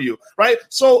destroy you, right?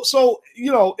 So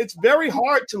it's very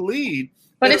hard to lead.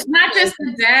 But it's not just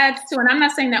the dads too, and I'm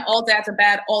not saying that all dads are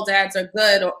bad, all dads are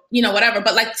good, or whatever.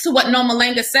 But like to what Norma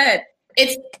Lenga said,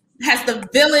 it has the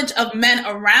village of men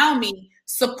around me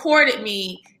supported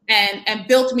me and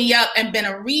built me up and been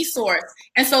a resource.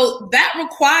 And so that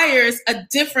requires a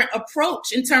different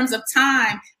approach in terms of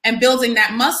time and building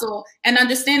that muscle and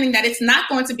understanding that it's not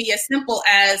going to be as simple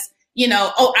as,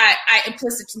 I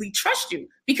implicitly trust you,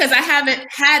 because I haven't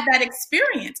had that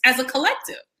experience as a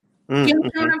collective. You know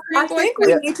what I'm saying? I think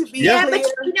we need to be clear. But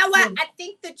you know what? I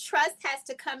think the trust has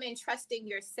to come in trusting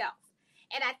yourself.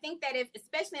 And I think that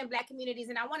especially in Black communities,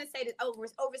 and I want to say this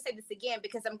oversay this again,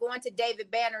 because I'm going to David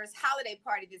Banner's holiday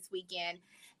party this weekend.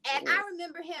 And I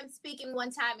remember him speaking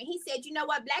one time, and he said, you know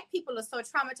what? Black people are so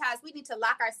traumatized. We need to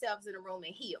lock ourselves in a room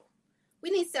and heal. We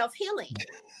need self-healing.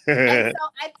 And so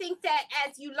I think that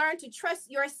as you learn to trust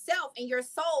yourself and your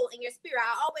soul and your spirit,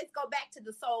 I always go back to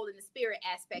the soul and the spirit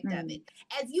aspect of it.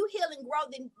 As you heal and grow,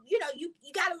 then, you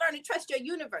got to learn to trust your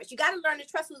universe. You got to learn to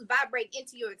trust who's vibrating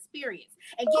into your experience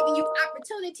and giving you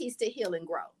opportunities to heal and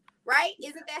grow. Right?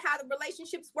 Isn't that how the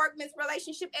relationships work, Miss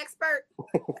Relationship Expert?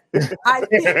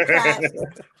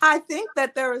 I think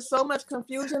that there is so much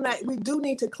confusion that we do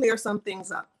need to clear some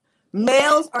things up.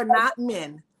 Males are not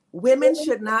men. Women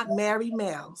should not marry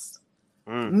males.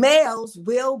 Males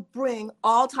will bring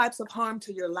all types of harm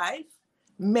to your life.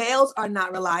 Males are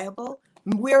not reliable.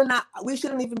 We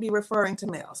shouldn't even be referring to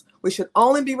males. We should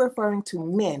only be referring to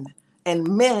men. And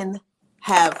men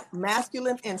have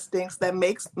masculine instincts that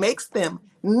makes them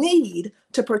need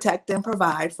to protect and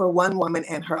provide for one woman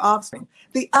and her offspring.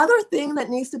 The other thing that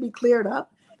needs to be cleared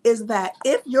up is that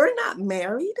if you're not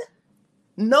married,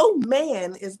 no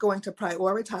man is going to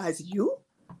prioritize you,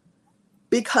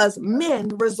 because men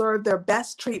reserve their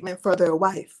best treatment for their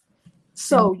wife.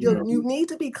 So you need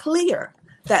to be clear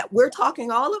that we're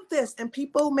talking all of this, and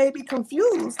people may be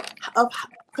confused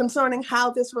concerning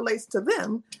how this relates to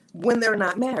them when they're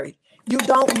not married. You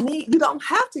don't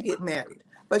have to get married,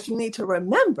 but you need to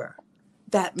remember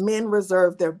that men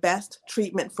reserve their best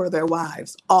treatment for their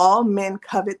wives. All men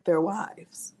covet their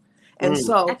wives. And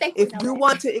so if you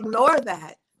want to ignore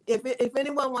that, if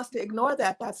anyone wants to ignore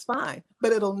that, that's fine.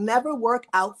 But it'll never work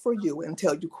out for you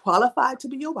until you qualify to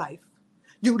be your wife.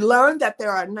 You learn that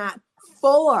there are not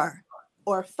 4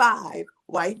 or 5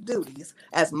 wife duties,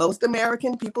 as most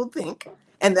American people think,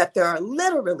 and that there are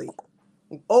literally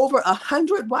over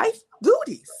 100 wife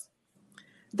duties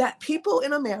that people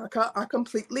in America are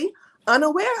completely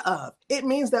unaware of. It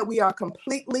means that we are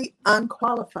completely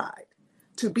unqualified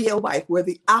to be a wife. We're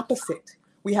the opposite.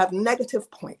 We have negative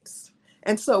points.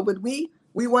 And so we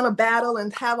want to battle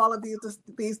and have all of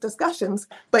these discussions,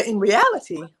 but in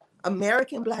reality,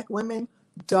 American Black women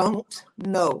don't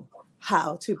know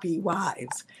how to be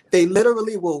wives. They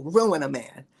literally will ruin a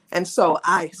man. And so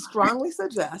I strongly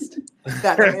suggest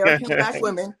that American Black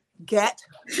women get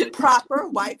proper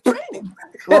wife training.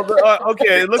 Well,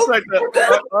 okay, it looks like the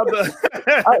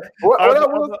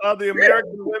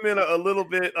American women are a little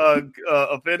bit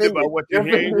offended by what you're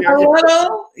hearing here. A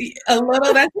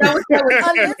little. That's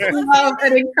love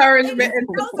and encouragement and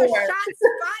support. Those are shots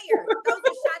fired.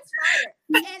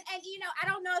 And I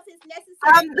don't know if it's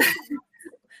necessary.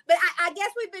 But I guess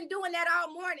we've been doing that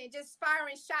all morning, just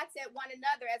firing shots at one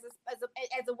another as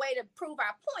a way to prove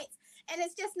our points. And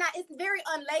it's just not, it's very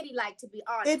unladylike, to be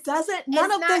honest. It doesn't,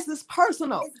 none of this is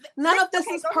personal. None of this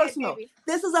is personal.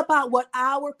 This is about what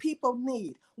our people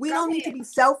need. We don't need to be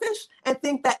selfish and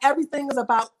think that everything is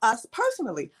about us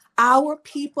personally. Our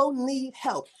people need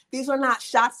help. These are not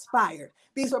shots fired.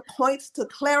 These are points to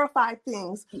clarify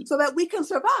things so that we can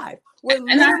survive. We're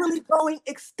literally going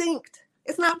extinct.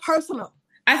 It's not personal.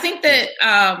 I think that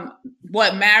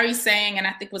what Mary's saying, and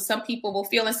I think what some people will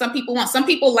feel and some people want, some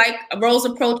people like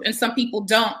Rose's approach and some people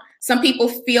don't. Some people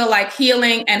feel like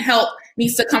healing and help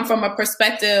needs to come from a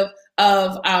perspective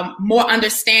of more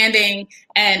understanding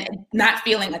and not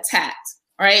feeling attacked,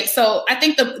 right? So I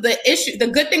think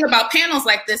the good thing about panels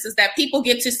like this is that people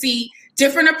get to see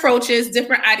different approaches,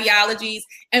 different ideologies,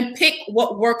 and pick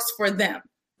what works for them.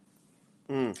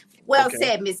 Well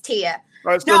said, Ms. Tia.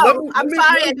 Right, so I'm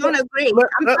sorry, I don't agree.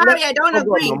 I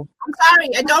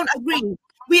don't agree.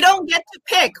 We don't get to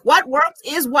pick. What works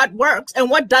is what works, and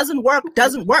what doesn't work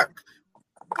doesn't work.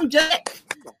 I'm just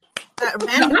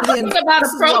randomly about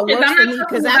approaches.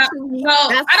 That's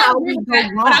how we go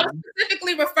wrong. But I was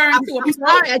specifically referring to a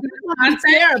sorry, I just want to be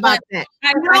clear about that.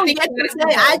 I don't get to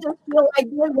say, I just feel like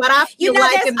doing what I feel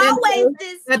like, and then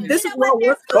that this is what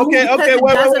works. Okay,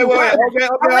 wait,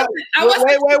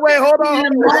 hold on.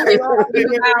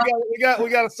 We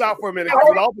got to stop for a minute.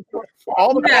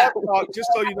 All the talk, just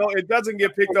so you know, it doesn't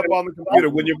get picked up on the computer.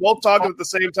 When you're both talking at the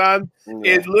same time,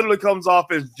 it literally comes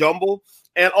off as jumble.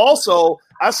 And also,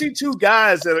 I see two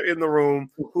guys that are in the room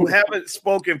who haven't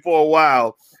spoken for a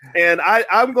while. And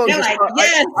I'm going to like,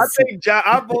 yes. I think John,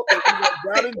 I vote for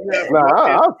John and Jeff.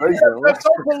 They're so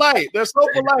polite.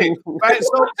 Right?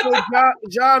 So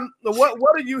John,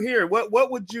 what are you hearing?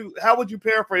 How would you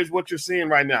paraphrase what you're seeing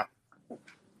right now?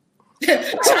 John,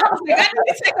 I need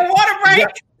to take a water break.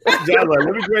 John, let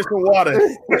me drink some water.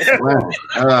 There's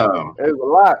a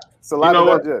lot. It's a lot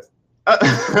of digest.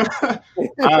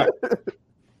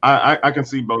 I can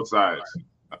see both sides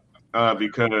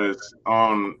because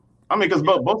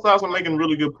both sides are making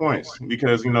really good points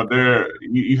because you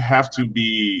have to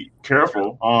be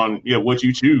careful on what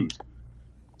you choose.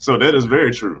 So that is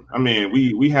very true. I mean,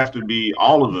 we have to be,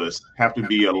 all of us have to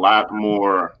be a lot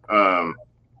more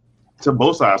to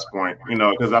both sides' point,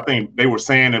 because I think they were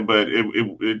saying it, but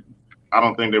it I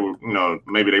don't think they were,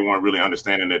 maybe they weren't really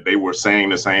understanding that they were saying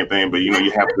the same thing, but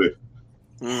you have to.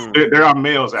 There are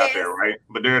males out there, right?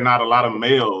 But there are not a lot of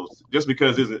males. Just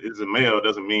because it's a male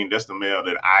doesn't mean that's the male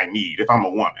that I need if I'm a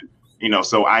woman.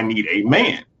 So I need a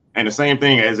man. And the same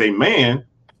thing as a man,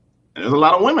 there's a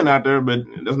lot of women out there, but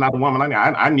that's not the woman I need.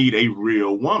 I need a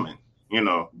real woman,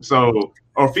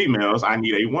 or females, I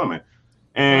need a woman.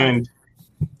 And,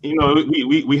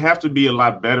 we have to be a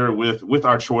lot better with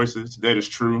our choices. That is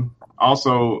true.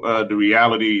 Also, the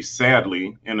reality,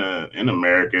 sadly, in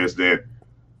America is that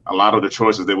a lot of the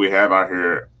choices that we have out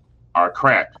here are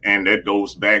crap. And that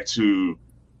goes back to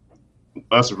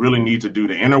us really need to do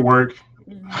the inner work.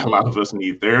 A lot of us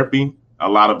need therapy. A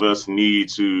lot of us need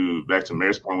to, back to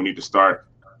Mary's point, we need to start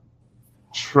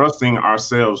trusting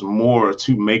ourselves more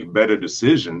to make better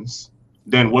decisions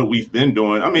than what we've been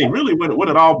doing. I mean, really what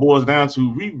it all boils down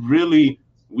to, we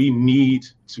need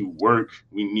to work.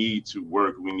 We need to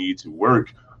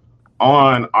work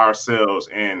on ourselves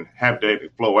and have that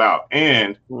flow out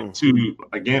and to,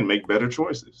 again, make better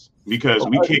choices, because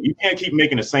you can't keep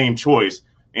making the same choice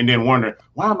and then wonder,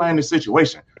 why am I in this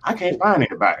situation? I can't find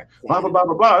anybody, blah, blah, blah,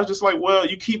 blah, blah. It's just like, well,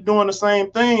 you keep doing the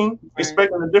same thing,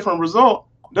 expecting a different result.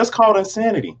 That's called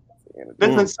insanity.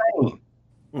 That's insane.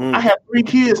 I have 3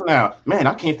 kids now. Man,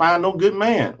 I can't find no good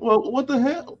man. Well, what the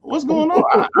hell? What's going on?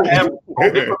 I have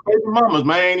different baby mamas,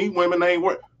 man. These women ain't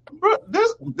work. Bro,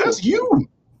 that's you.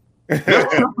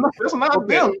 That's not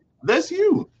them. That's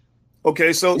you.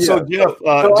 Okay, so Jeff,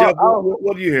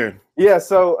 what are you hearing? Yeah,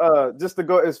 so just to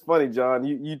go, it's funny, John.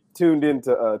 You tuned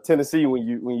into Tennessee when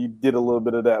you did a little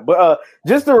bit of that. But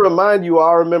just to remind you,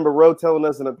 I remember Ro telling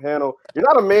us in a panel, you're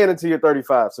not a man until you're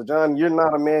 35. So, John, you're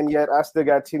not a man yet. I still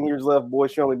got 10 years left. Boy,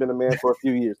 she only been a man for a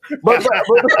few years. But besides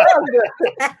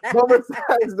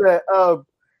that,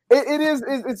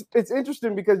 it's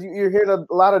interesting because you're hearing a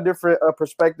lot of different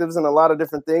perspectives and a lot of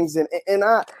different things, and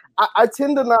I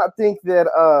tend to not think that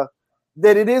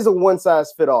it is a one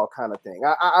size fit all kind of thing.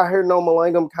 I hear No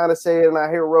Malangum kind of say it, and I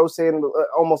hear Rose saying it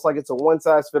almost like it's a one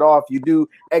size fit all. If you do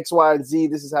X, Y, and Z,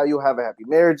 this is how you'll have a happy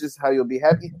marriage. This is how you'll be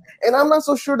happy. And I'm not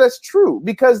so sure that's true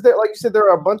because, like you said, there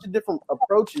are a bunch of different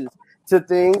approaches to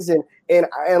things. And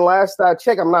last I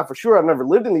checked, I'm not for sure. I've never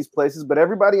lived in these places, but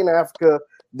everybody in Africa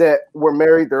that were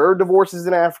married, there are divorces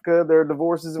in Africa, there are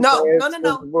divorces in France.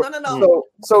 No.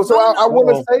 So I want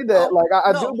to say that, like,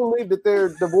 I do believe that there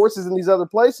are divorces in these other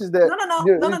places that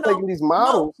taking these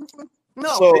models.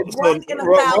 No. So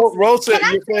Rose said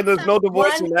you're saying there's no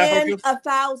divorce in Africa?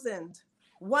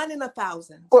 1 in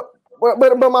 1,000. But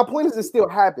my point is, it still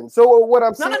happens. So what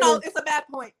I'm saying, no, it's a bad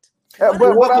point.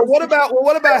 What about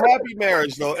happy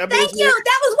marriage though? I mean, Thank you.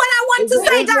 That was what I wanted to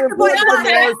say, Dr. Boyce. What about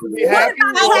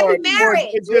happy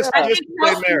marriage? I think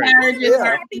healthy marriages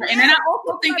are important. And then I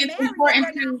also think it's important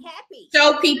to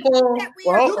show people.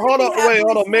 Well, hold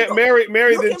on. Mary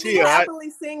then Tia. You can be happily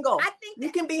single.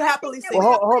 You can be happily single.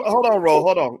 Well, hold on, Ro.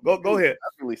 Hold on. Go ahead.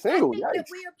 Happily single. I think that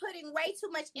we are putting way too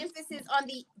much emphasis on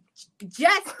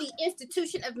just the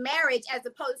institution of marriage, as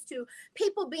opposed to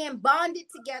people being bonded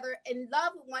together in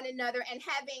love with one another and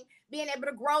being able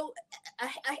to grow,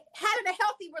 having a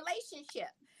healthy relationship.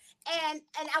 And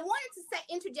I wanted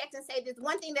to interject and say this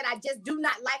one thing that I just do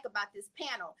not like about this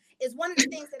panel is one of the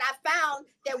things that I found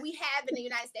that we have in the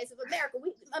United States of America.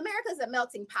 America is a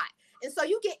melting pot. And so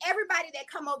you get everybody that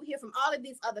come over here from all of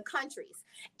these other countries.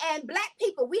 And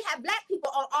we have black people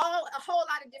on a whole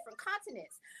lot of different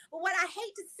continents. But what I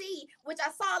hate to see, which I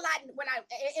saw a lot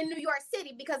in New York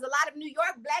City, because a lot of New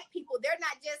York black people, they're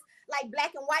not just like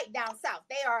black and white down south.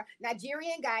 They are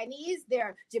Nigerian, Guyanese,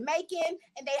 they're Jamaican,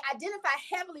 and they identify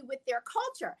heavily with their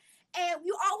culture. And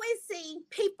you always see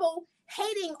people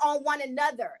hating on one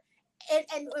another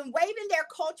and waving their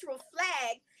cultural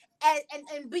flag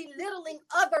and belittling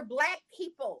other black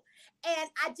people.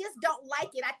 And I just don't like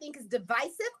it. I think it's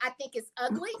divisive. I think it's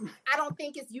ugly. I don't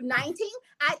think it's uniting.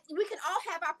 We can all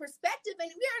have our perspective, and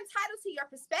we're entitled to your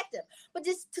perspective. But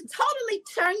just to totally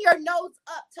turn your nose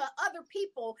up to other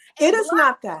people, it is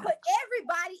not that. Put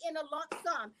everybody in a lump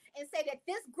sum and say that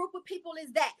this group of people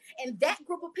is that, and that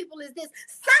group of people is this.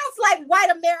 Sounds like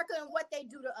white America and what they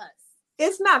do to us.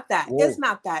 It's not that. Whoa. It's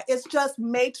not that. It's just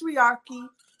matriarchy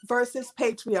versus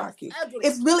patriarchy. Ugly.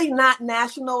 It's really not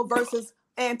national versus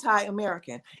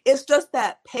anti-American. It's just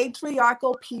that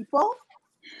patriarchal people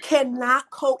cannot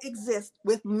coexist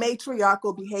with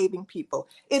matriarchal behaving people.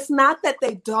 It's not that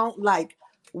they don't like,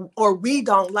 or we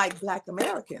don't like Black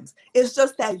Americans. It's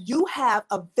just that you have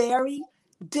a very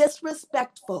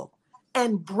disrespectful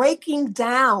and breaking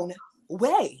down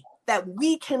way that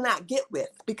we cannot get with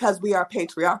because we are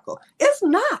patriarchal. It's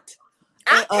not.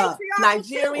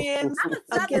 Nigerians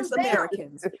against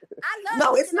Americans.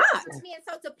 No, it's not. And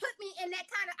so to put me in that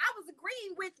kind of, I was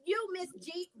agreeing with you, Miss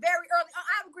G, very early.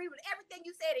 I agree with everything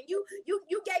you said, and you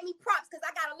gave me props because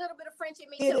I got a little bit of French in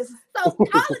me too. So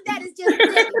all of that is just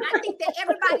silly. I think that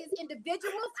everybody is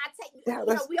individuals.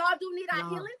 We all do need our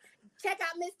healing. Check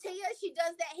out Miss Tia; she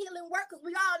does that healing work because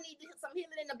we all need some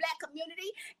healing in the Black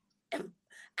community.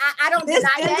 I don't deny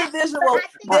that.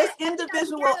 This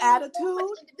individual attitude.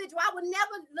 I would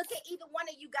never look at either one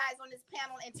of you guys on this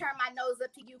panel and turn my nose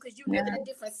up to you because you live in a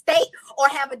different state or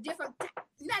have a different.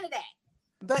 None of that.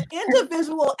 The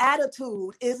individual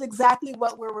attitude is exactly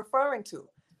what we're referring to.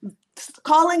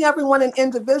 Calling everyone an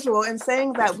individual and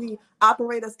saying that we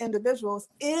operate as individuals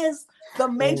is the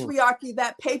matriarchy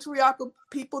that patriarchal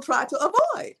people try to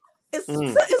avoid. It's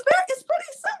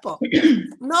pretty simple.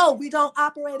 No, we don't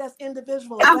operate as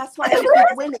individuals. That's why we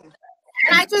keep winning.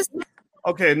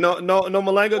 Okay, no,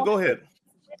 Malanga, go ahead.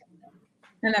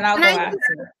 And then I'll go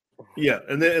after. Yeah,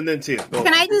 and then Tia. Go.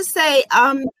 Can I just say,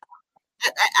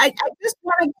 I just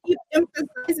want to keep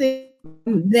emphasizing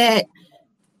that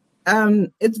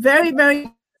it's very,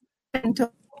 very important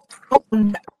to know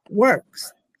what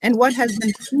works and what has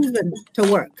been proven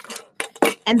to work,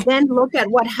 and then look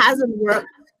at what hasn't worked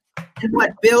and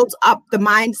what builds up the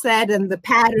mindset and the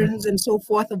patterns and so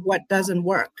forth of what doesn't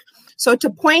work. So to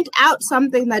point out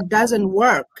something that doesn't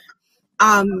work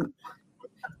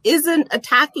isn't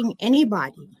attacking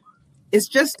anybody. It's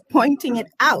just pointing it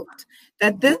out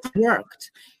that this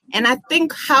worked. And I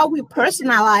think how we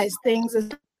personalize things is,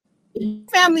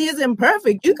 family isn't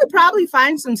perfect. You could probably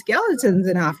find some skeletons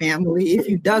in our family if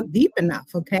you dug deep enough,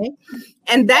 okay?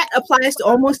 And that applies to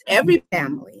almost every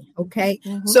family, okay?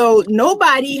 Mm-hmm. So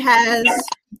nobody has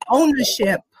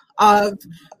ownership of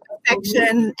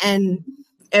affection and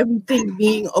everything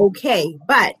being okay.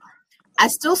 But I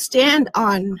still stand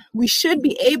on, we should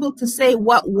be able to say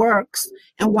what works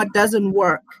and what doesn't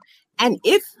work. And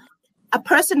if a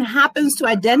person happens to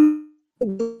identify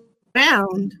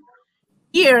around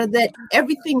here that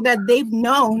everything that they've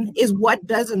known is what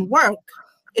doesn't work,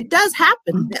 it does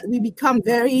happen that we become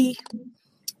very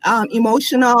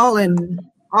emotional and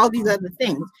all these other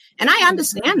things. And I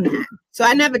understand that. So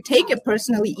I never take it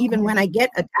personally, even when I get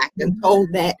attacked and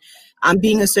told that I'm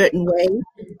being a certain way.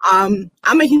 I'm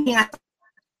a human.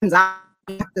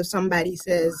 If somebody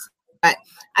says, but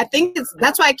I think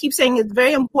that's why I keep saying it's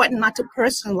very important not to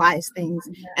personalize things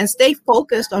and stay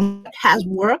focused on what has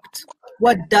worked,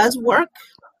 what does work,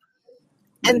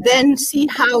 and then see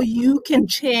how you can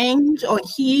change or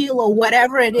heal or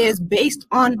whatever it is based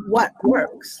on what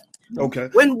works. Okay.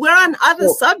 When we're on other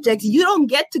subjects, you don't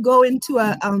get to go into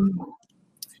a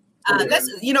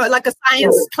like a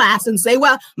science class and say,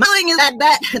 well, my thing is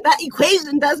that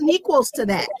equation doesn't equals to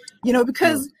that,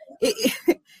 because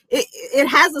it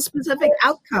has a specific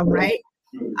outcome, right?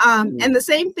 And the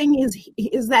same thing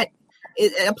is that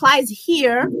it applies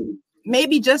here,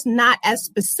 maybe just not as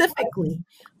specifically.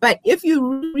 But if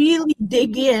you really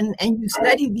dig in and you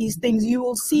study these things, you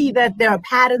will see that there are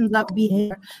patterns of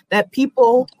behavior that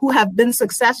people who have been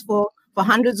successful for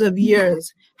hundreds of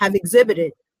years have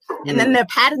exhibited. And then there are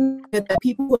patterns that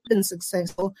people who have been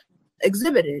successful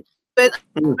exhibited. But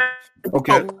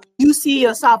you see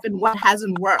yourself in what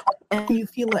hasn't worked and you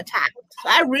feel attacked. So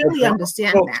I really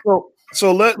understand that.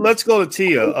 So let's go to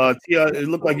Tia. Tia, it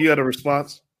looked like you had a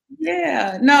response.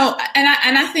 Yeah, no,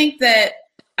 and I think that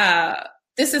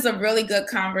this is a really good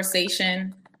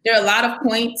conversation. There are a lot of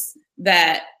points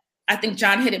that I think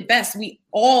John hit it best. We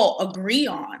all agree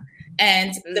on.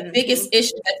 And the biggest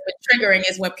issue that's been triggering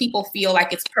is when people feel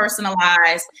like it's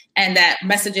personalized and that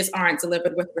messages aren't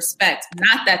delivered with respect.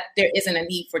 Not that there isn't a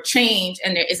need for change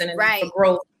and there isn't a need for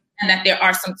growth and that there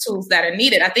are some tools that are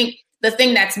needed. I think the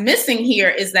thing that's missing here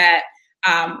is that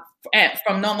from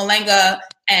Nomalenga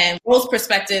and Rose's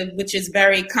perspective, which is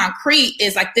very concrete,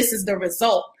 is like this is the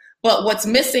result. But what's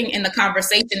missing in the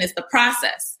conversation is the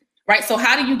process, right? So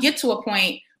how do you get to a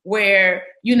point where,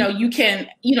 you can,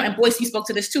 and Boyce, you spoke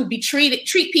to this too,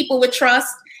 treat people with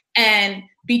trust and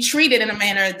be treated in a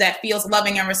manner that feels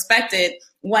loving and respected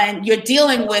when you're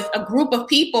dealing with a group of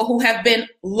people who have been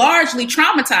largely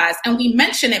traumatized. And we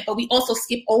mention it, but we also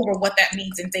skip over what that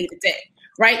means in day to day,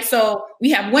 right? So we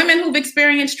have women who've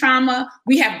experienced trauma.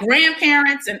 We have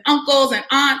grandparents and uncles and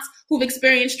aunts who've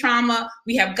experienced trauma.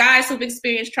 We have guys who've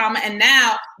experienced trauma. And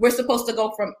now we're supposed to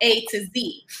go from A to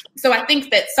Z. So I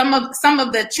think that some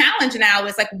of the challenge now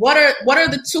is like, what are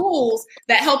the tools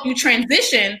that help you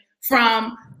transition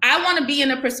from, I want to be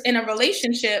in a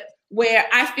relationship where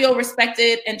I feel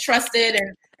respected and trusted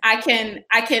and I can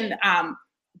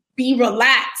be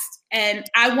relaxed and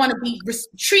I want to be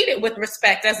treated with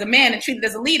respect as a man and treated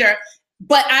as a leader,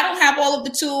 but I don't have all of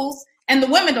the tools. And the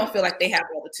women don't feel like they have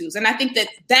all the tools. And I think that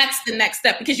that's the next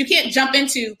step, because you can't jump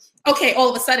into, okay, all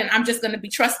of a sudden, I'm just going to be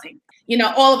trusting.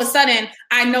 All of a sudden,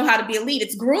 I know how to be a lead.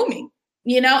 It's grooming,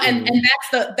 and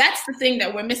that's the thing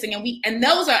that we're missing. And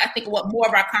those are, I think, what more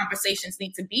of our conversations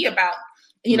need to be about,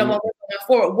 when we're going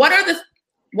forward. What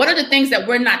are the things that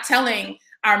we're not telling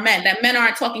our men, that men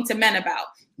aren't talking to men about?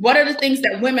 What are the things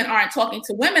that women aren't talking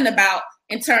to women about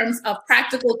in terms of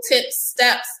practical tips,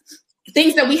 steps,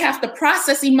 things that we have to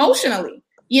process emotionally?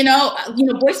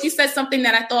 Boyce, you said something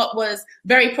that I thought was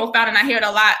very profound, and I hear it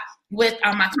a lot with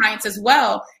my clients as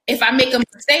well. If I make a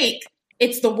mistake,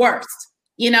 it's the worst,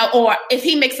 or if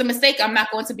he makes a mistake, I'm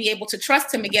not going to be able to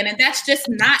trust him again. And that's just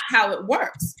not how it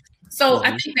works. So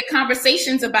I think that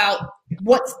conversations about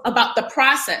the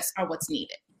process are what's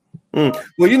needed.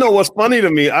 Well, what's funny to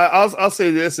me, I'll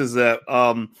say this is that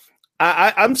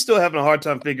I'm still having a hard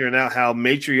time figuring out how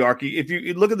matriarchy, if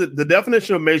you look at the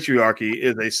definition of matriarchy,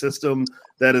 is a system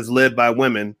that is led by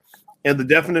women, and the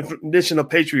definition of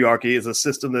patriarchy is a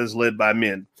system that is led by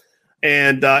men.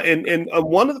 And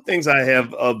one of the things I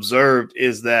have observed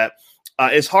is that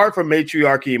it's hard for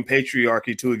matriarchy and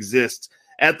patriarchy to exist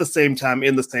at the same time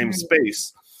in the same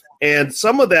space. And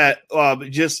some of that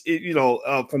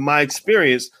from my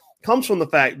experience comes from the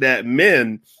fact that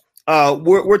men,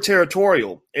 we're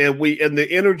territorial, and the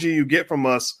energy you get from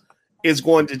us is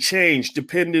going to change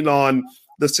depending on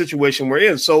the situation we're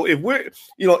in. So if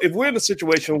we're in a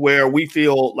situation where we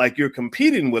feel like you're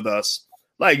competing with us,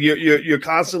 like you're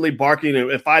constantly barking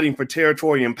and fighting for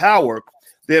territory and power,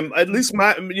 then at least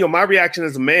my reaction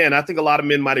as a man, I think a lot of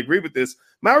men might agree with this.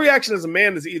 My reaction as a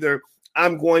man is either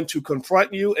I'm going to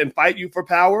confront you and fight you for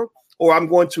power, or I'm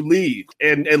going to leave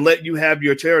and let you have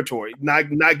your territory, not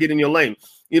get in your lane.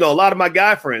 A lot of my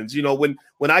guy friends,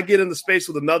 when I get in the space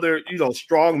with another,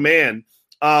 strong man,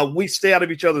 we stay out of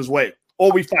each other's way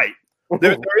or we fight.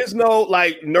 There is no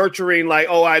like nurturing, like,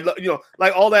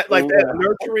 like all that, like that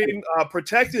nurturing,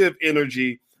 protective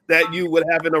energy that you would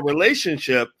have in a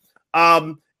relationship.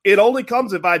 It only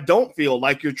comes if I don't feel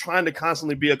like you're trying to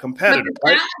constantly be a competitor.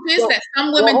 Right? Is that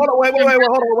some women hold on. Let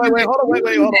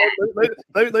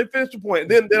me finish the point.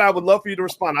 Then I would love for you to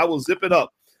respond. I will zip it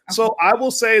up. So I will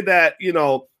say that,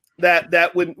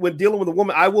 that when dealing with a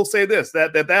woman, I will say this,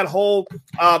 that whole,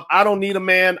 I don't need a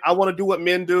man. I want to do what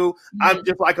men do. I'm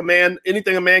just like a man.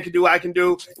 Anything a man can do, I can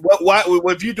do.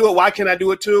 If you do it, why can't I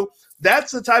do it too?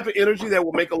 That's the type of energy that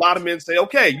will make a lot of men say,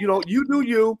 okay, you do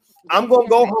you. I'm going to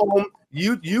go home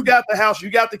You got the house, you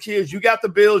got the kids, you got the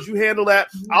bills, you handle that.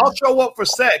 I'll show up for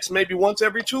sex maybe once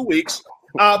every 2 weeks.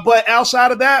 But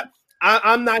outside of that,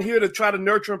 I'm not here to try to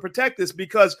nurture and protect this,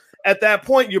 because at that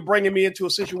point, you're bringing me into a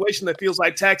situation that feels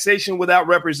like taxation without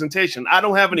representation. I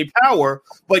don't have any power,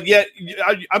 but yet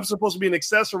I'm supposed to be an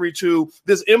accessory to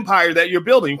this empire that you're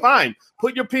building. Fine.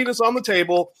 Put your penis on the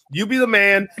table. You be the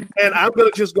man, and I'm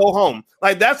going to just go home.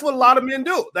 Like, that's what a lot of men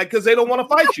do, like, because they don't want to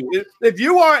fight you. If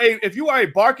you are a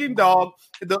barking dog,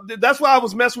 that's why I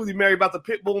was messing with you, Mary, about the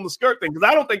pit bull and the skirt thing, because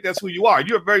I don't think that's who you are.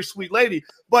 You're a very sweet lady,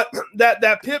 but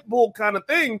that pit bull kind of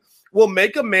thing will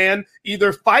make a man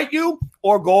either fight you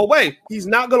or go away. He's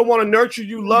not going to want to nurture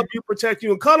you, love you, protect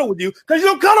you, and cuddle with you, because you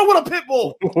don't cuddle with a pit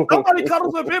bull. Nobody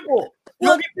cuddles with a pit bull.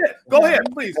 Go ahead,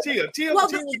 please, Tia.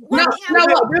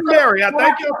 Mary, I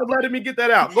thank you for letting me get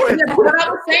that out. Go ahead. What I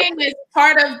was saying is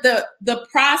part of the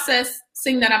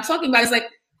processing that I'm talking about is like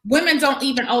women don't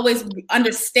even always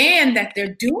understand that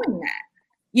they're doing that.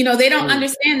 You know, they don't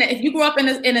understand that if you grow up in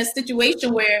a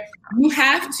situation where you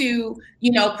have to,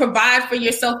 you know, provide for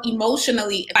yourself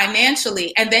emotionally,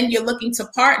 financially, and then you're looking to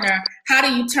partner, how do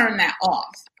you turn that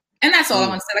off? And that's all I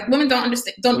want to say. Like, women don't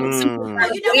understand, but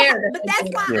that's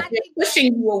why they're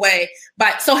pushing you away.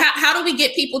 But so how do we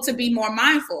get people to be more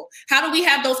mindful? How do we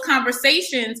have those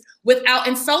conversations without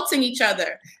insulting each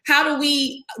other? How do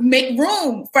we make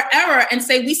room for error and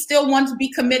say we still want to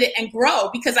be committed and grow?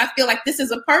 Because I feel like this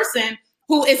is a person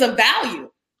who is of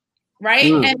value,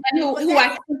 right? And who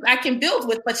I can build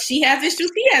with, but she has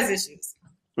issues, he has issues.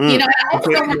 You know, and I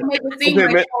also don't want to make it seem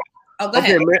like, go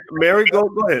ahead. Mary, go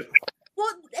ahead.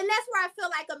 Well, and that's where I feel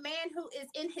like a man who is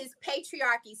in his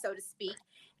patriarchy, so to speak,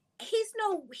 he's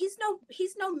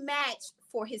no match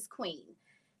for his queen.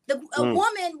 A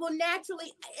woman will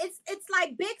naturally, it's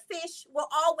like big fish will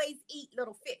always eat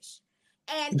little fish.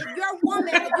 And if you're a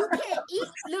woman and you can't eat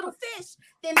little fish,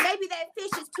 then maybe that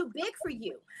fish is too big for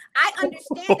you. I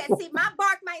understand that. See, my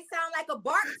bark might sound like a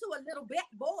bark to a little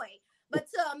boy, but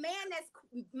to a man that's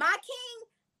my king,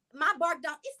 my bark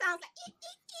don't. It sounds like eek,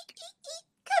 eek, eek, eek, eek.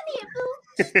 Come here, boo.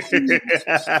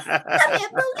 Come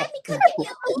here, boo. Let me come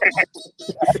here, boo.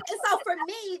 And so for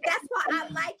me, that's why I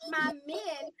like my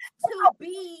men to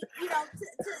be, you know, to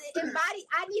embody.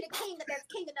 I need a king that's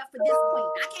king enough for this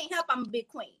queen. I can't help I'm a big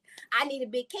queen. I need a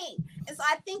big king. And so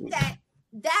I think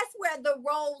that's where the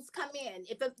roles come in.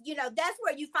 That's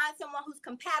where you find someone who's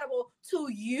compatible to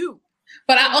you.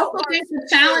 But I also think the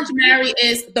challenge, Mary,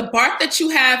 is the bark that you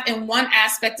have in one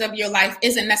aspect of your life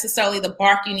isn't necessarily the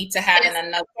bark you need to have in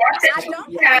another. I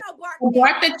don't have no bark. The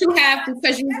bark that you have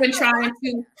because you've been trying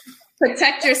to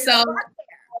protect yourself.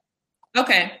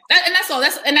 Okay, that's all.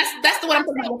 That's the one I'm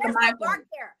talking about. There's no bark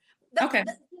there. Okay.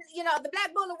 The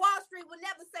Black Bull of Wall Street will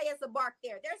never say it's a bark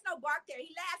there. There's no bark there.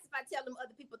 He laughs if I tell him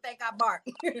other people think I bark.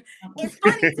 It's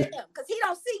funny to him because he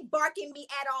don't see bark in me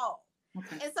at all.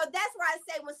 Okay. And so that's why I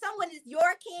say when someone is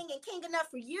your king and king enough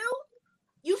for you,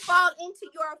 you fall into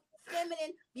your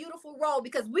feminine, beautiful role.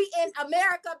 Because we in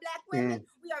America, Black women,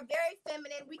 we are very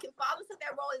feminine. We can fall into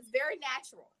that role. It's very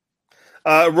natural.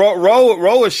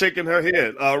 Ro is shaking her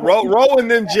head. Ro and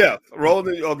then Jeff.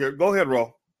 Okay, go ahead,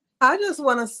 Ro. I just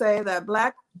want to say that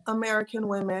Black American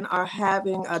women are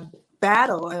having a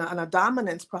battle and a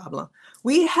dominance problem.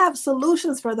 We have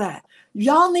solutions for that.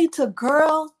 Y'all need to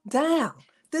girl down.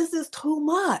 This is too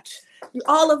much.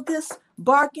 All of this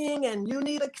barking and you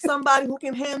need somebody who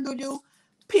can handle you.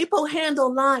 People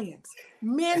handle lions.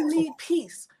 Men need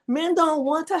peace. Men don't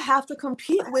want to have to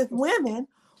compete with women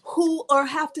who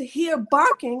have to hear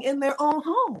barking in their own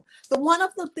home. So one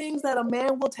of the things that a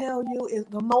man will tell you is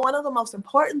one of the most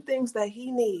important things that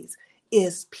he needs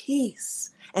is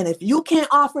peace. And if you can't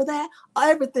offer that,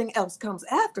 everything else comes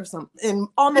after something. And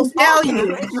almost all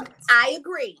I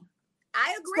agree.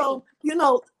 So,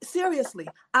 seriously,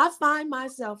 I find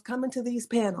myself coming to these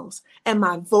panels and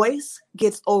my voice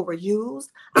gets overused.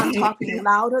 I'm talking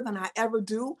louder than I ever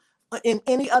do in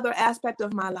any other aspect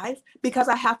of my life because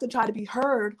I have to try to be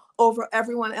heard over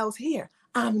everyone else here.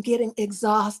 I'm getting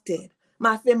exhausted.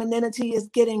 My femininity is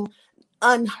getting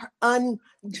tapped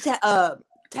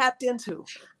into.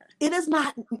 It is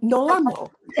not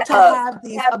normal to have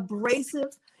these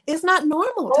abrasive. It's not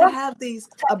normal to have these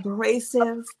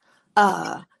abrasive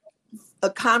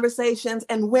conversations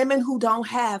and women who don't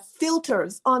have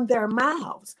filters on their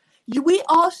mouths. We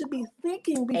all should be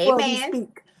thinking before we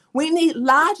speak. We need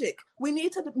logic. We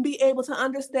need to be able to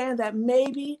understand that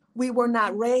maybe we were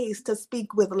not raised to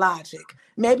speak with logic.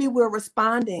 Maybe we're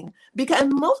responding because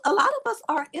a lot of us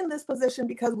are in this position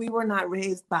because we were not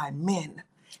raised by men.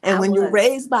 And when you're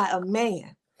raised by a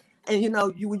man, And you know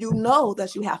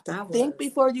that you have to think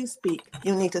before you speak.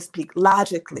 You need to speak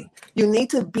logically. You need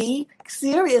to be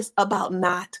serious about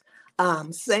not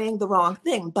saying the wrong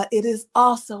thing. But it is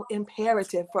also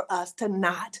imperative for us to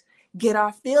not get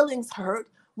our feelings hurt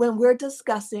when we're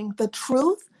discussing the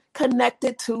truth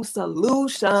connected to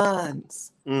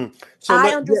solutions. So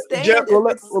I understand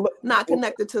it's not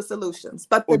connected to solutions,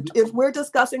 but if we're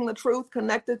discussing the truth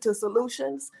connected to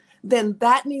solutions, then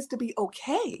that needs to be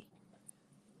okay.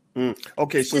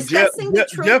 Okay, so Jeff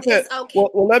had, okay.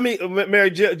 Well, let me,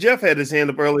 Mary, Jeff had his hand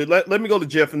up early. Let me go to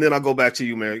Jeff, and then I'll go back to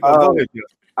you, Mary. Go ahead, Jeff.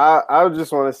 I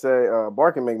just want to say,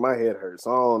 barking make my head hurt,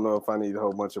 so I don't know if I need a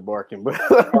whole bunch of barking, but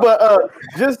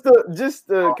just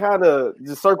to kind of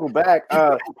just circle back,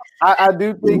 I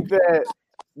do think that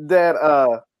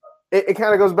it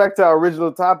kind of goes back to our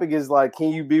original topic is like, can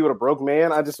you be with a broke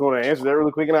man? I just want to answer that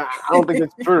really quick, and I don't think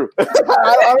it's true.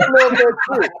 I don't know if that's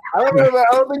true. I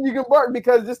don't think you can bark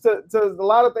because just to a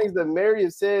lot of things that Mary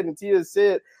has said and Tia has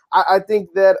said, I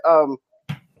think that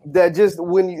that just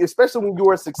especially when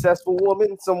you're a successful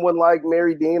woman, someone like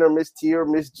Mary Dean or Miss T or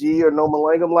Miss G or Noma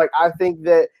Langham, like I think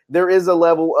that there is a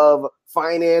level of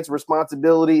finance,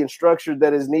 responsibility, and structure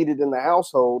that is needed in the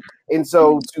household. And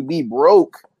so to be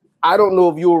broke, I don't know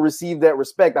if you will receive that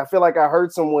respect. I feel like I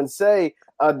heard someone say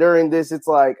during this, it's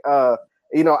like, I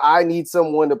need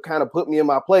someone to kind of put me in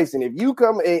my place. And if you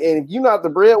come and if you're not the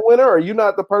breadwinner or you're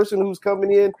not the person who's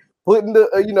coming in, getting the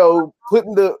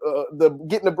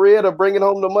bread or bringing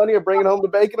home the money or bringing home the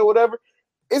bacon or whatever,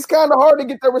 it's kind of hard to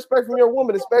get that respect from your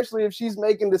woman, especially if she's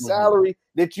making the salary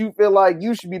that you feel like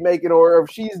you should be making, or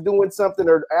if she's doing something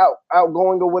or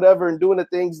outgoing or whatever and doing the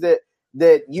things that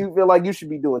you feel like you should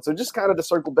be doing. So just kind of to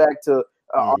circle back to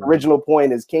our original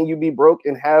point is, can you be broke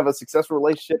and have a successful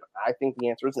relationship? I think the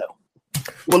answer is no.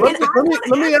 Well, let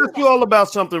me ask you all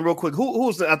about something real quick.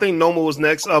 Who's I think Noma was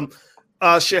next.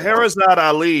 Scheherazade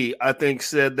Ali, I think,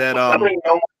 said that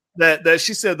that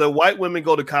she said that white women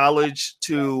go to college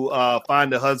to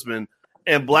find a husband,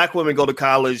 and black women go to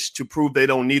college to prove they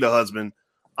don't need a husband.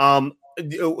 Noma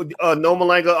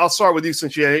Langa, I'll start with you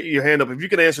since you had your hand up. If you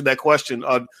can answer that question,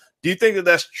 do you think that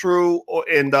that's true,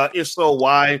 and if so,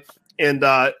 why? And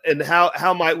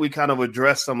how might we kind of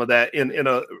address some of that in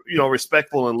a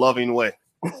respectful and loving way?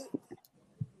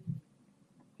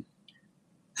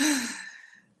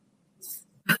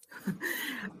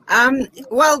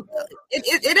 Well,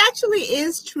 it actually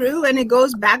is true, and it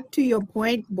goes back to your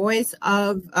point, Boyce,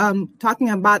 of talking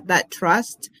about that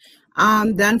trust.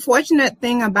 The unfortunate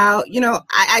thing about,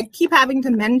 I keep having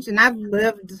to mention, I've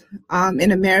lived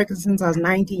in America since I was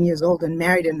 19 years old and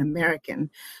married an American,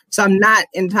 so I'm not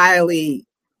entirely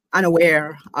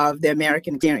unaware of the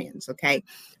American experience, okay?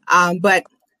 But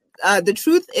the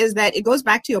truth is that it goes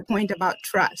back to your point about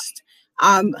trust.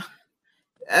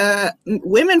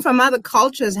 Women from other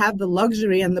cultures have the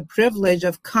luxury and the privilege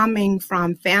of coming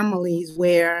from families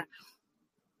where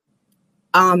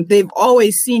they've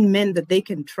always seen men that they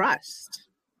can trust.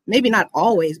 Maybe not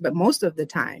always, but most of the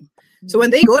time. So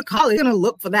when they go to college, they're going to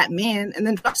look for that man and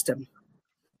then trust him.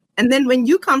 And then when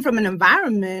you come from an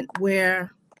environment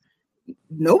where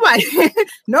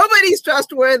nobody's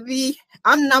trustworthy,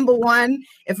 I'm number one.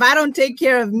 If I don't take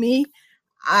care of me,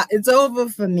 it's over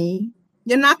for me.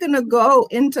 You're not going to go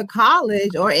into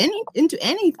college or into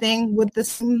anything with the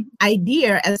same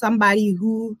idea as somebody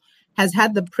who has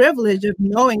had the privilege of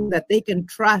knowing that they can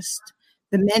trust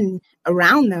the men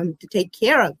around them to take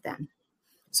care of them.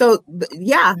 So,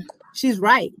 yeah, she's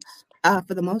right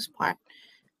for the most part.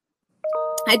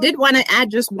 I did want to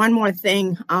add just one more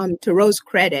thing to Rose's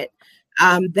credit,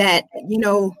 that,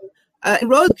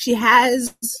 Rose, she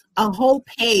has a whole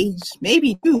page,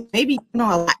 maybe two, maybe a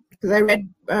lot, because I read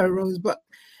Rose's book.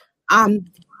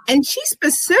 And she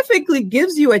specifically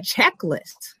gives you a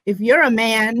checklist. If you're a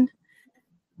man,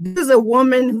 this is a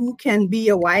woman who can be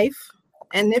a wife.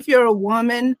 And if you're a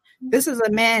woman, this is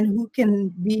a man who can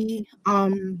be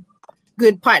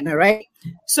good partner, right?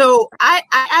 So I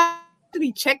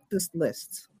actually checked this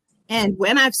list. And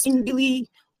when I've seen really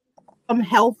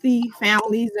healthy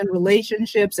families and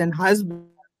relationships and husbands,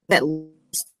 that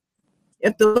list,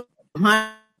 if the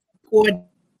 100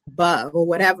 above or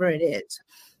whatever it is.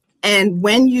 And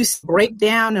when you break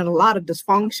down in a lot of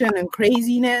dysfunction and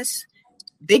craziness,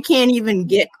 they can't even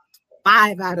get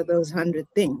 5 out of those 100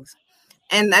 things.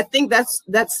 And I think that's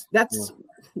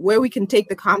where we can take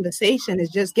the conversation, is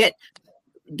just get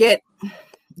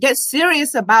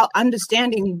serious about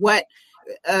understanding what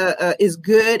is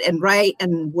good and right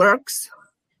and works.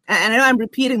 And I know I'm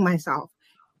repeating myself.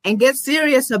 And get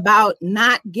serious about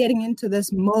not getting into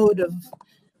this mode of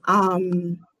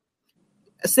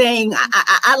saying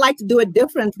I like to do it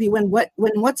differently when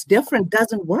what's different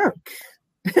doesn't work.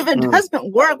 If it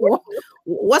doesn't work,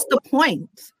 what's the point?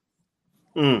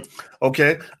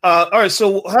 Okay. All right.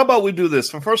 So how about we do this?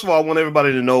 First of all, I want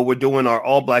everybody to know we're doing our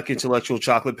all Black intellectual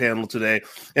chocolate panel today.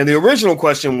 And the original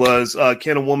question was,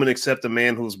 can a woman accept a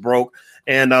man who's broke?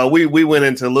 And we went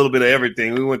into a little bit of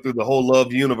everything. We went through the whole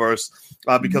love universe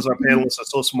because our panelists are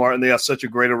so smart and they have such a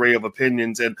great array of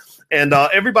opinions. And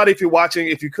everybody, if you're watching,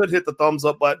 if you could hit the thumbs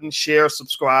up button, share,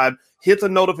 subscribe, hit the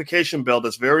notification bell.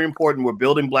 That's very important. We're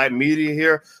building Black media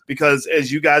here because,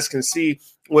 as you guys can see,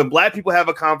 when Black people have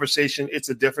a conversation, it's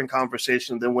a different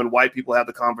conversation than when white people have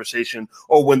the conversation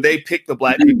or when they pick the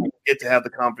Black people to get to have the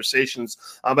conversations.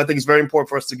 I think it's very important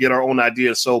for us to get our own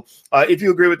ideas. So if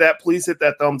you agree with that, please hit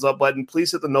that thumbs up button.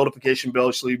 Please hit the notification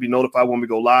bell so you'll be notified when we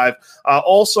go live.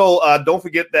 Also, don't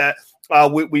forget that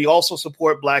we also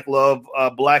support Black love,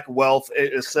 Black wealth,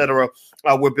 etc.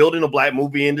 We're building a Black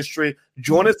movie industry.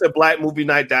 Join us at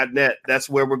blackmovienight.net. That's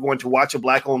where we're going to watch a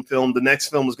Black-owned film. The next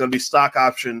film is going to be Stock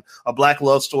Option, a Black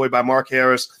love story by Mark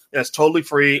Harris. That's totally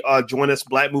free. Join us,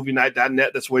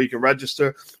 blackmovienight.net. That's where you can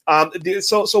register.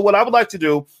 So what I would like to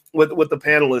do with the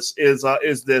panelists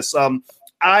is this.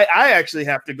 I actually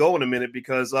have to go in a minute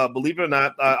because believe it or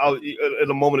not, in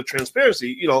a moment of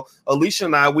transparency, Alicia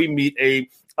and I, we meet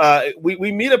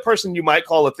we meet a person you might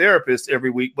call a therapist every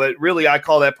week, but really I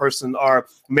call that person our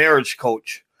marriage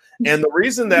coach. And the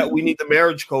reason that we need the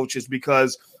marriage coach is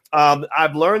because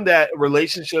I've learned that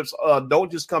relationships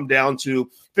don't just come down to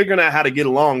figuring out how to get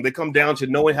along. They come down to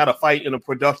knowing how to fight in a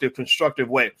productive, constructive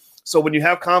way. So when you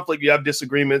have conflict, you have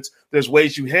disagreements. There's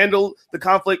ways you handle the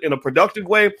conflict in a productive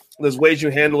way. There's ways you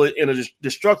handle it in a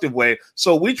destructive way.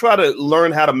 So we try to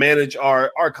learn how to manage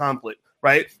our conflict.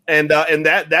 Right. And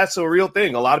that's a real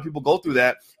thing. A lot of people go through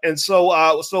that. And so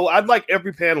I'd like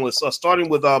every panelist, starting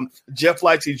with Jeff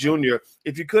Lightsey Jr.,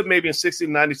 if you could maybe in 60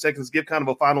 to 90 seconds, give kind of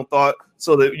a final thought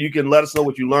so that you can let us know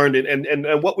what you learned and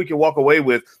what we can walk away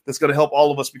with that's going to help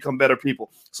all of us become better people.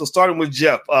 So starting with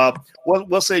Jeff,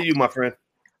 what say you, my friend?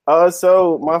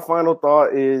 So my final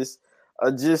thought is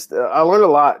I learned a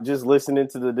lot just listening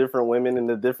to the different women and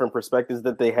the different perspectives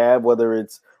that they have, whether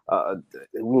it's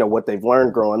what they've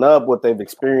learned growing up, what they've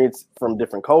experienced from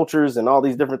different cultures and all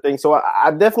these different things. So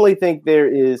I definitely think there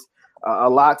is a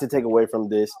lot to take away from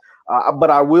this.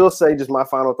 But I will say just my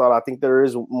final thought. I think there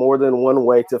is more than one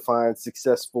way to find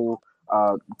successful,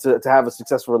 to have a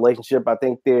successful relationship. I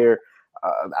think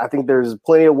there's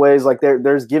plenty of ways. Like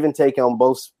there's give and take on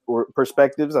both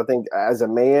perspectives. I think as a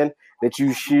man that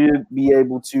you should be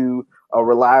able to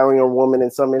rely on your woman in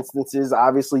some instances.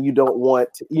 Obviously, you don't want,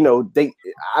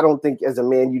 I don't think as a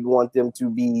man you'd want them to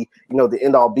be, the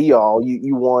end all be all.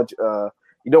 You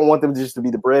don't want them just to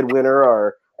be the breadwinner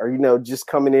or just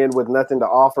coming in with nothing to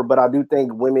offer. But I do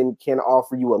think women can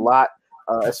offer you a lot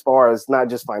as far as not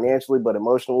just financially, but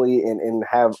emotionally and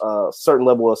have a certain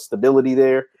level of stability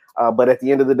there. But at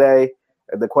the end of the day,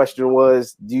 the question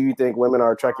was, do you think women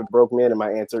are attracted to broke men? And my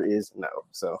answer is no.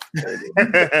 So,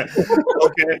 okay.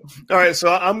 All right.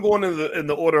 So I'm going in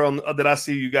the order that I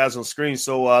see you guys on screen.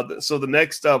 So the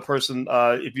next person,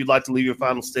 if you'd like to leave your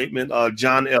final statement,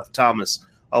 John F. Thomas,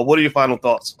 what are your final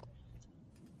thoughts?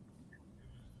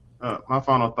 My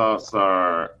final thoughts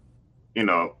are,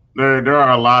 there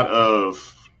are a lot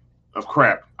of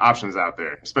crap options out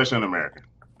there, especially in America.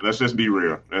 Let's just be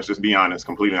real. Let's just be honest,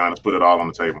 completely honest, put it all on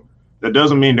the table. That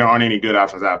doesn't mean there aren't any good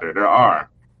options out there. There are.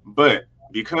 But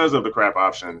because of the crap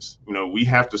options, we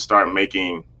have to start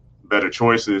making better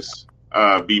choices,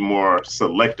 be more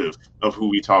selective of who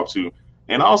we talk to.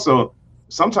 And also,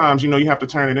 sometimes, you have to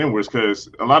turn it inwards because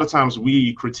a lot of times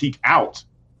we critique out,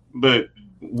 but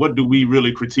what do we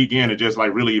really critique in and just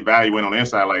like really evaluate on the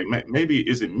inside? Like, maybe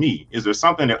is it me? Is there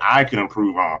something that I can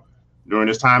improve on during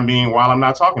this time being while I'm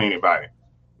not talking to anybody?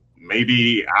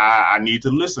 Maybe I need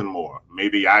to listen more.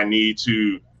 Maybe I need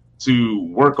to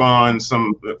work on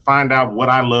find out what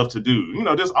I love to do.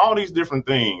 Just all these different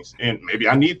things. And maybe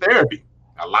I need therapy.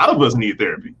 A lot of us need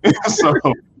therapy. So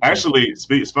actually,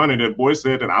 it's funny that Boyce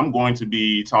said that I'm going to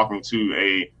be talking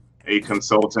to a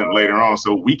consultant later on.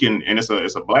 So we can, and it's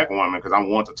a Black woman because I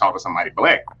want to talk to somebody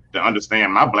Black to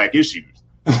understand my Black issues.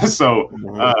 So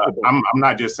I'm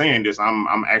not just saying this,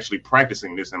 I'm actually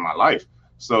practicing this in my life.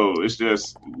 So it's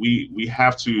just we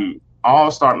have to all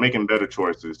start making better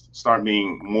choices, start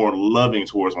being more loving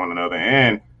towards one another,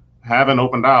 and have an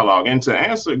open dialogue. And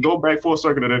to go back full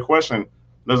circle to that question,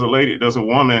 does a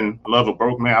woman love a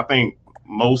broke man? I think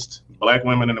most Black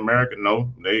women in America,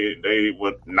 no, they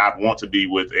would not want to be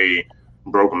with a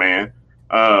broke man.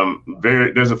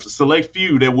 There's a select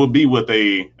few that will be with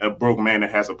a broke man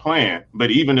that has a plan.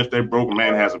 But even if that broke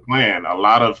man has a plan, a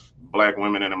lot of Black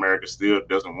women in America still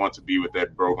doesn't want to be with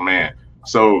that broke man.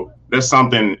 So that's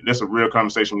a real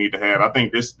conversation we need to have. I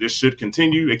think this should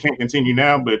continue. It can't continue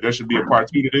now, but there should be a part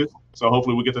 2 to this. So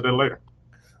hopefully we get to that later.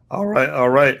 All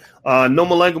right. No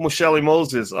Malanga Mushali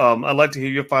Moses. I'd like to hear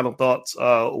your final thoughts.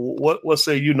 What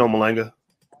say you, No Malanga?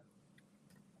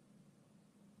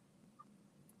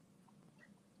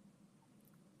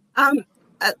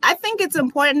 I think it's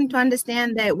important to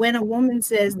understand that when a woman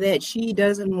says that she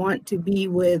doesn't want to be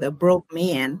with a broke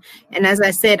man, and as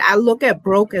I said, I look at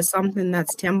broke as something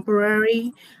that's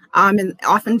temporary, and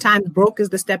oftentimes broke is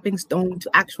the stepping stone to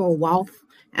actual wealth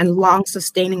and long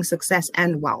sustaining success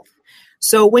and wealth.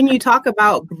 So when you talk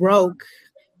about broke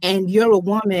and you're a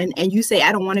woman and you say,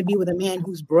 I don't want to be with a man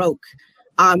who's broke,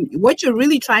 what you're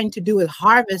really trying to do is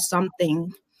harvest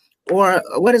something, or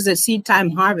what is it, seed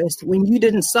time harvest, when you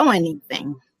didn't sow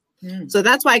anything. So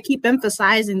that's why I keep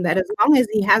emphasizing that as long as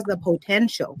he has the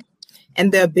potential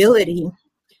and the ability,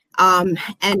 and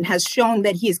has shown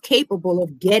that he is capable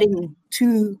of getting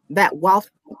to that wealth,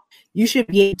 you should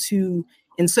be able to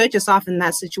insert yourself in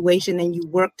that situation and you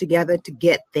work together to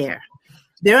get there.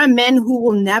 There are men who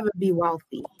will never be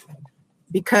wealthy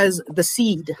because the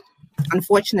seed,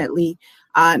 unfortunately,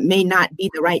 may not be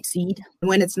the right seed.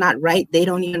 When it's not right, they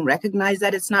don't even recognize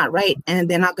that it's not right, and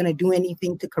they're not going to do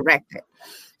anything to correct it.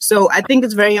 So I think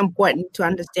it's very important to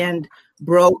understand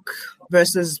broke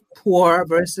versus poor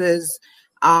versus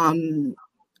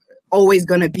always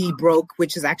going to be broke,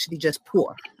 which is actually just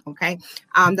poor. Okay.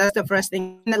 That's the first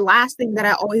thing. And the last thing that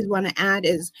I always want to add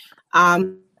is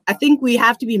I think we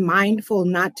have to be mindful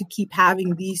not to keep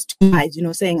having these two sides,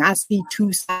 saying I see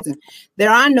two sides.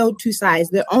 There are no two sides.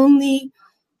 They're only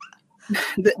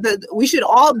we should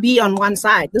all be on one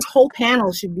side. This whole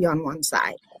panel should be on one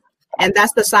side. And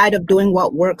that's the side of doing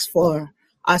what works for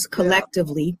us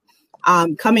collectively,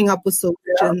 coming up with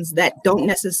solutions that don't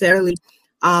necessarily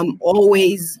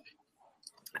always.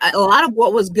 A lot of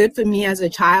what was good for me as a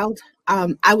child,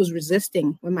 I was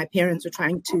resisting when my parents were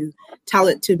trying to tell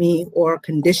it to me or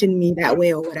condition me that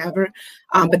way or whatever.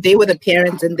 But they were the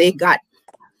parents and they got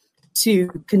to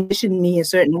condition me a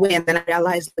certain way. And then I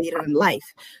realized later in life.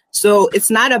 So it's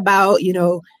not about,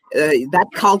 that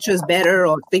culture is better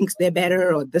or thinks they're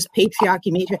better or this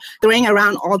patriarchy, throwing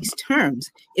around all these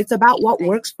terms. It's about what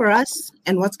works for us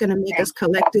and what's going to make us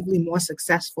collectively more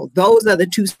successful. Those are the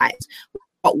two sides.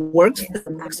 What works for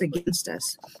them works against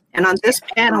us. And on this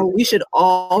panel, we should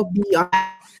all be on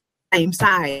the same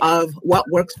side of what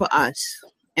works for us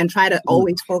and try to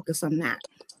always focus on that.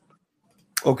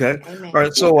 Okay. Amen. All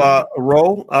right. So,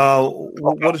 Ro,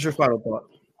 what is your final thought?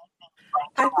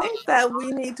 I think that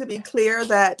we need to be clear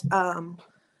that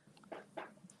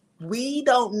we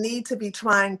don't need to be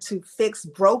trying to fix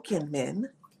broken men.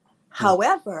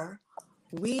 However,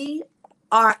 we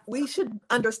should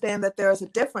understand that there is a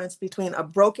difference between a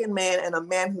broken man and a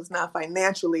man who's not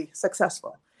financially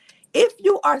successful. If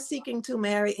you are seeking to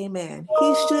marry a man,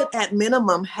 he should at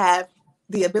minimum have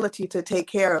the ability to take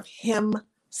care of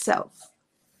himself.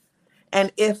 And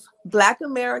if Black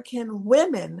American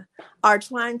women are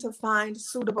trying to find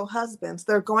suitable husbands,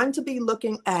 they're going to be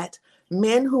looking at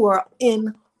men who are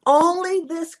in only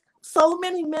this. So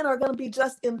many men are going to be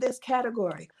just in this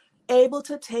category, able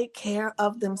to take care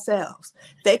of themselves.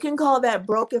 They can call that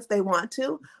broke if they want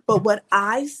to, but what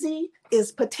I see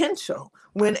is potential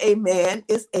when a man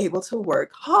is able to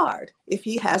work hard, if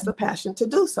he has the passion to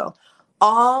do so.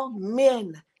 All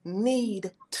men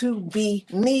need to be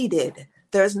needed.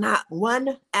 There's not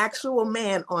one actual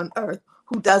man on earth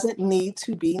who doesn't need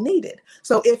to be needed.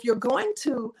 So if you're going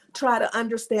to try to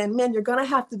understand men, you're going to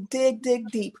have to dig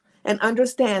deep and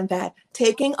understand that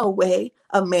taking away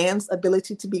a man's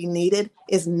ability to be needed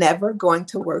is never going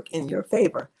to work in your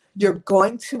favor. You're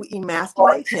going to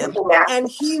emasculate him and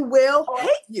he will hate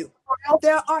you.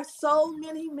 There are so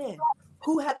many men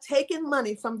who have taken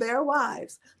money from their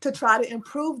wives to try to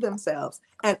improve themselves.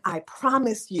 And I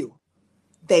promise you,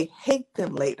 they hate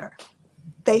them later.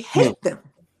 They hate them.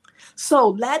 So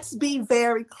let's be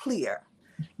very clear.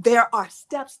 There are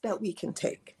steps that we can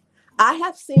take. I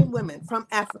have seen women from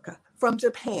Africa, from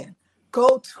Japan,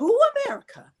 go to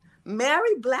America,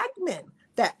 marry Black men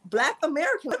that Black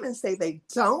American women say they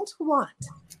don't want,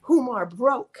 whom are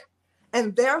broke,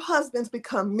 and their husbands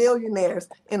become millionaires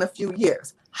in a few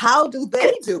years. How do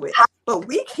they do it? But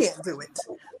we can't do it.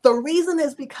 The reason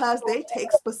is because they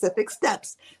take specific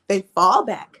steps. They fall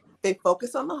back. They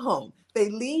focus on the home. They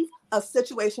leave a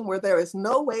situation where there is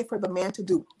no way for the man to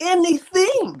do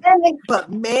anything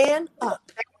but man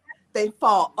up. They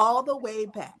fall all the way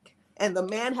back. and the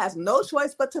man has no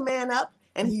choice but to man up,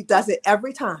 and he does it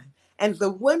every time. And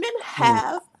the women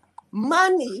have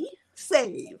money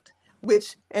saved,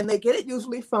 and they get it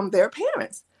usually from their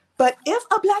parents. But if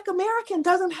a Black American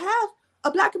woman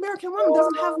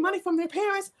doesn't have money from their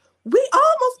parents, we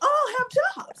almost all have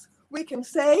jobs. We can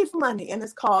save money, and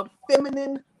it's called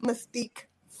Feminine Mystique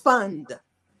Fund.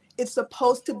 It's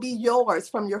supposed to be yours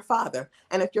from your father.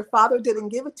 And if your father didn't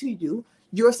give it to you,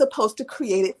 you're supposed to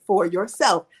create it for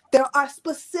yourself. There are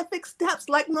specific steps,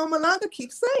 like Norma Langa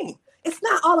keeps saying. It's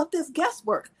not all of this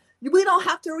guesswork. We don't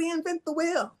have to reinvent the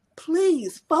wheel.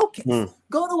 Please focus.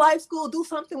 Go to life school, do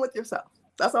something with yourself.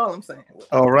 That's all I'm saying.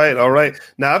 All right.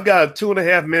 Now I've got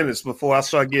 2.5 minutes before I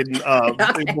start getting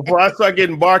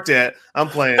barked at. I'm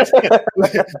playing.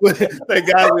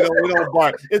 Thank God we don't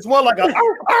bark. It's more like a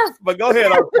arf. But go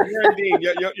ahead,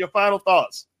 your final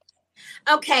thoughts.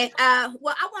 Okay.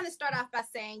 Well, I want to start off by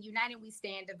saying, united we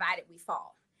stand, divided we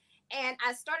fall. And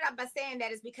I started out by saying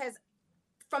that is because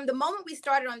from the moment we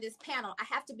started on this panel, I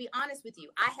have to be honest with you.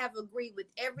 I have agreed with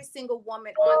every single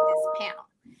woman on this panel.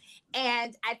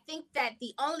 And I think that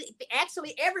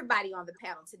everybody on the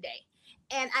panel today.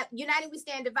 And united we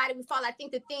stand, divided we fall. I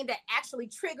think the thing that actually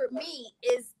triggered me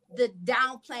is the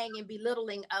downplaying and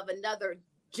belittling of another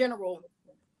general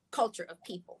culture of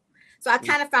people. So I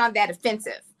kind of found that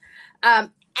offensive.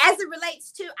 As it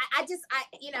relates to,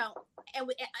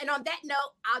 and on that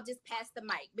note, I'll just pass the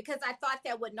mic because I thought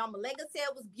that what Norma Lega said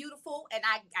was beautiful, and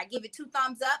I give it 2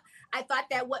 thumbs up. I thought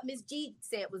that what Ms. G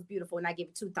said was beautiful, and I give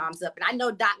it 2 thumbs up. And I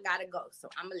know Doc gotta go, so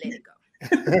I'm gonna let it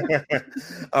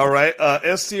go. All right,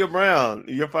 Estia Brown,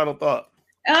 your final thought.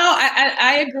 Oh,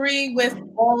 I agree with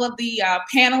all of the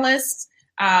panelists,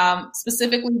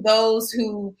 specifically those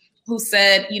who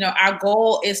said, our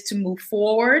goal is to move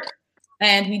forward.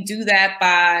 And we do that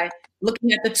by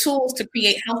looking at the tools to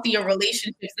create healthier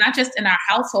relationships, not just in our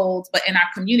households, but in our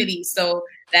communities, so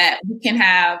that we can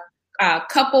have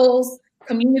couples,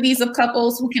 communities of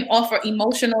couples who can offer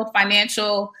emotional,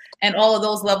 financial, and all of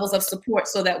those levels of support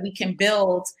so that we can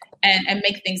build and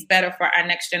make things better for our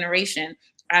next generation.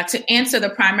 To answer the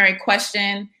primary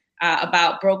question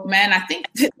about broke men, I think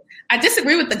I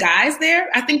disagree with the guys there.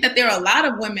 I think that there are a lot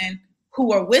of women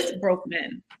who are with broke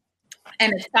men.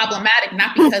 And it's problematic,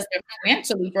 not because they're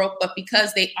financially broke, but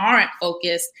because they aren't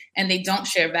focused and they don't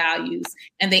share values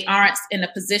and they aren't in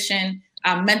a position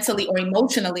mentally or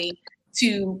emotionally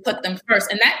to put them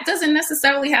first. And that doesn't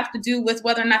necessarily have to do with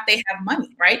whether or not they have money,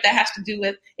 right? That has to do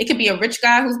with, it could be a rich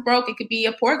guy who's broke. It could be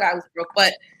a poor guy who's broke.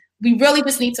 But we really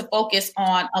just need to focus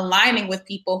on aligning with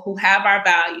people who have our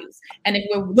values. And if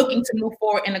we're looking to move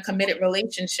forward in a committed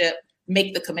relationship,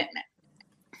 make the commitment.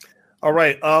 All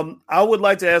right. I would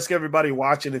like to ask everybody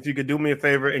watching if you could do me a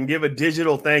favor and give a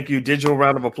digital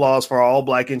round of applause for our all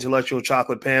Black intellectual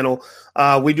chocolate panel.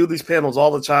 We do these panels all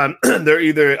the time. They're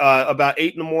either about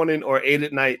 8 in the morning or 8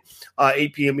 at night,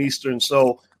 8 p.m. Eastern.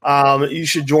 So you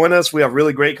should join us. We have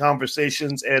really great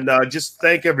conversations, and just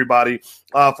thank everybody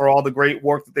for all the great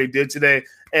work that they did today.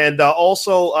 And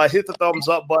also hit the thumbs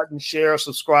up button, share,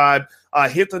 subscribe,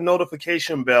 hit the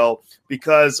notification bell,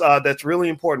 because that's really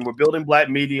important. We're building Black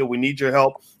media. We need your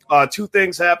help. 2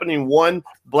 things happening. 1,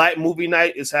 Black Movie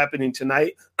Night is happening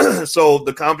tonight. So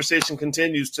the conversation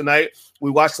continues tonight.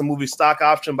 We watched the movie Stock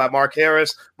Option by Mark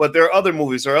Harris, but there are other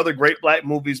movies. There are other great Black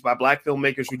movies by Black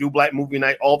filmmakers. We do Black Movie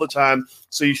Night all the time,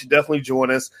 so you should definitely join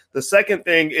us. The second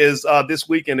thing is this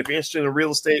weekend, if you're interested in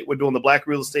real estate, we're doing the Black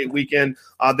Real Estate Weekend.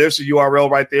 There's the URL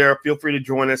right there. Feel free to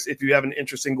join us if you have an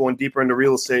interest in going deeper into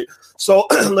real estate. So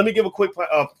let me give a quick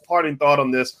parting thought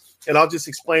on this, and I'll just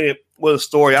explain it with a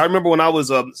story. I remember when I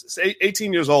was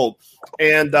 18 years old,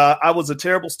 and I was a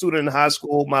terrible student in high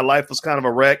school. My life was kind of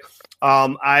a wreck.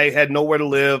 I had nowhere to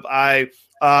live. I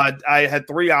had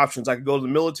 3 options. I could go to the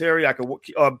military, I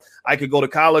could go to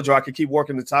college, or I could keep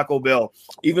working at Taco Bell.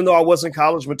 Even though I wasn't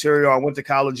college material, I went to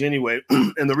college anyway.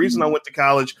 And the reason I went to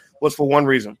college was for one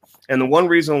reason. And the one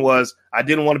reason was I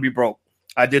didn't want to be broke.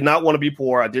 I did not want to be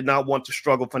poor. I did not want to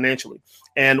struggle financially.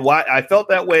 And why I felt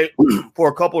that way for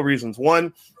a couple of reasons.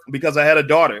 One, because I had a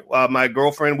daughter. My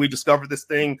girlfriend, we discovered this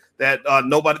thing that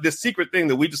this secret thing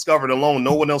that we discovered alone.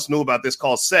 No one else knew about this,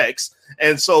 called sex.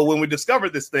 And so when we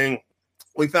discovered this thing,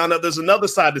 we found out there's another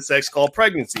side to sex called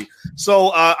pregnancy.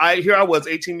 So I was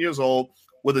 18 years old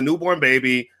with a newborn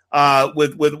baby,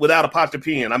 without a pot to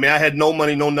pee in. I mean, I had no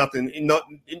money, no nothing, no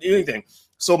anything.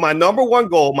 So my number one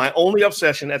goal, my only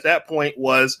obsession at that point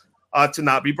was to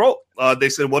not be broke. They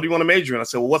said, what do you want to major in? I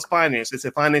said, well, what's finance? They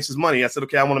said, finance is money. I said,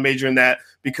 okay, I want to major in that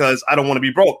because I don't want to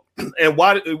be broke. And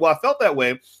why I felt that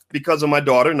way? Because of my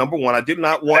daughter. Number one, I did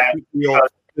not want to feel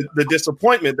the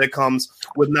disappointment that comes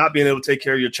with not being able to take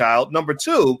care of your child. Number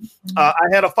two, I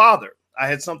had a father. I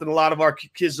had something a lot of our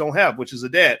kids don't have, which is a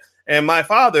dad. And my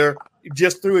father,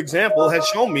 just through example, has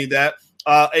shown me that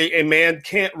a man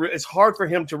can't. It's hard for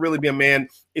him to really be a man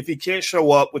if he can't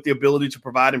show up with the ability to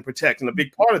provide and protect. And a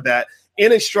big part of that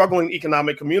in a struggling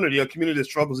economic community, a community that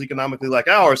struggles economically like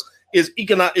ours, is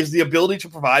the ability to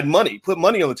provide money, put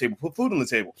money on the table, put food on the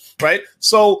table, right?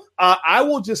 So I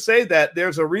will just say that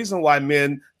there's a reason why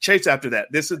men chase after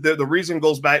that. This is the reason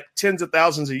goes back tens of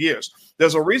thousands of years.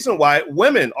 There's a reason why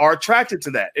women are attracted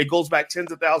to that. It goes back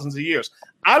tens of thousands of years.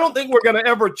 I don't think we're going to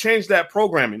ever change that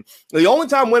programming. The only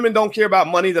time women don't care about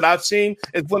money that I've seen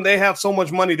is when they have so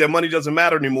much money that money doesn't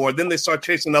matter anymore. Then they start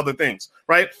chasing other things,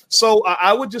 right? So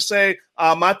I would just say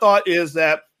my thought is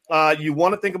that you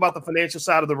want to think about the financial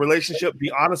side of the relationship.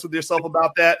 Be honest with yourself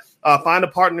about that. Find a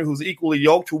partner who's equally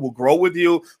yoked, who will grow with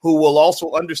you, who will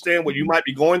also understand what you might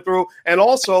be going through. And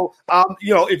also,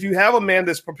 if you have a man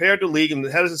that's prepared to lead and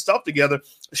has his stuff together,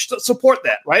 support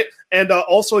that, right? And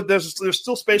also, there's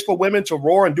still space for women to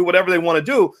roar and do whatever they want to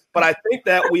do. But I think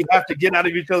that we have to get out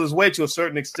of each other's way to a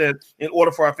certain extent in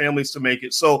order for our families to make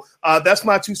it. So that's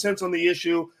my 2 cents on the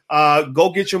issue. Go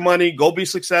get your money, go be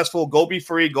successful, go be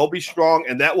free, go be strong,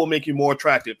 and that will make you more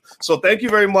attractive. So thank you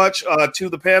very much to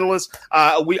the panelists.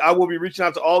 I will be reaching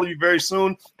out to all of you very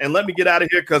soon, and let me get out of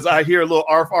here because I hear a little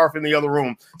arf in the other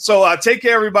room. So take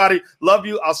care, everybody. Love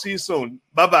you. I'll see you soon.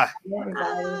 Bye-bye.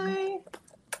 Bye.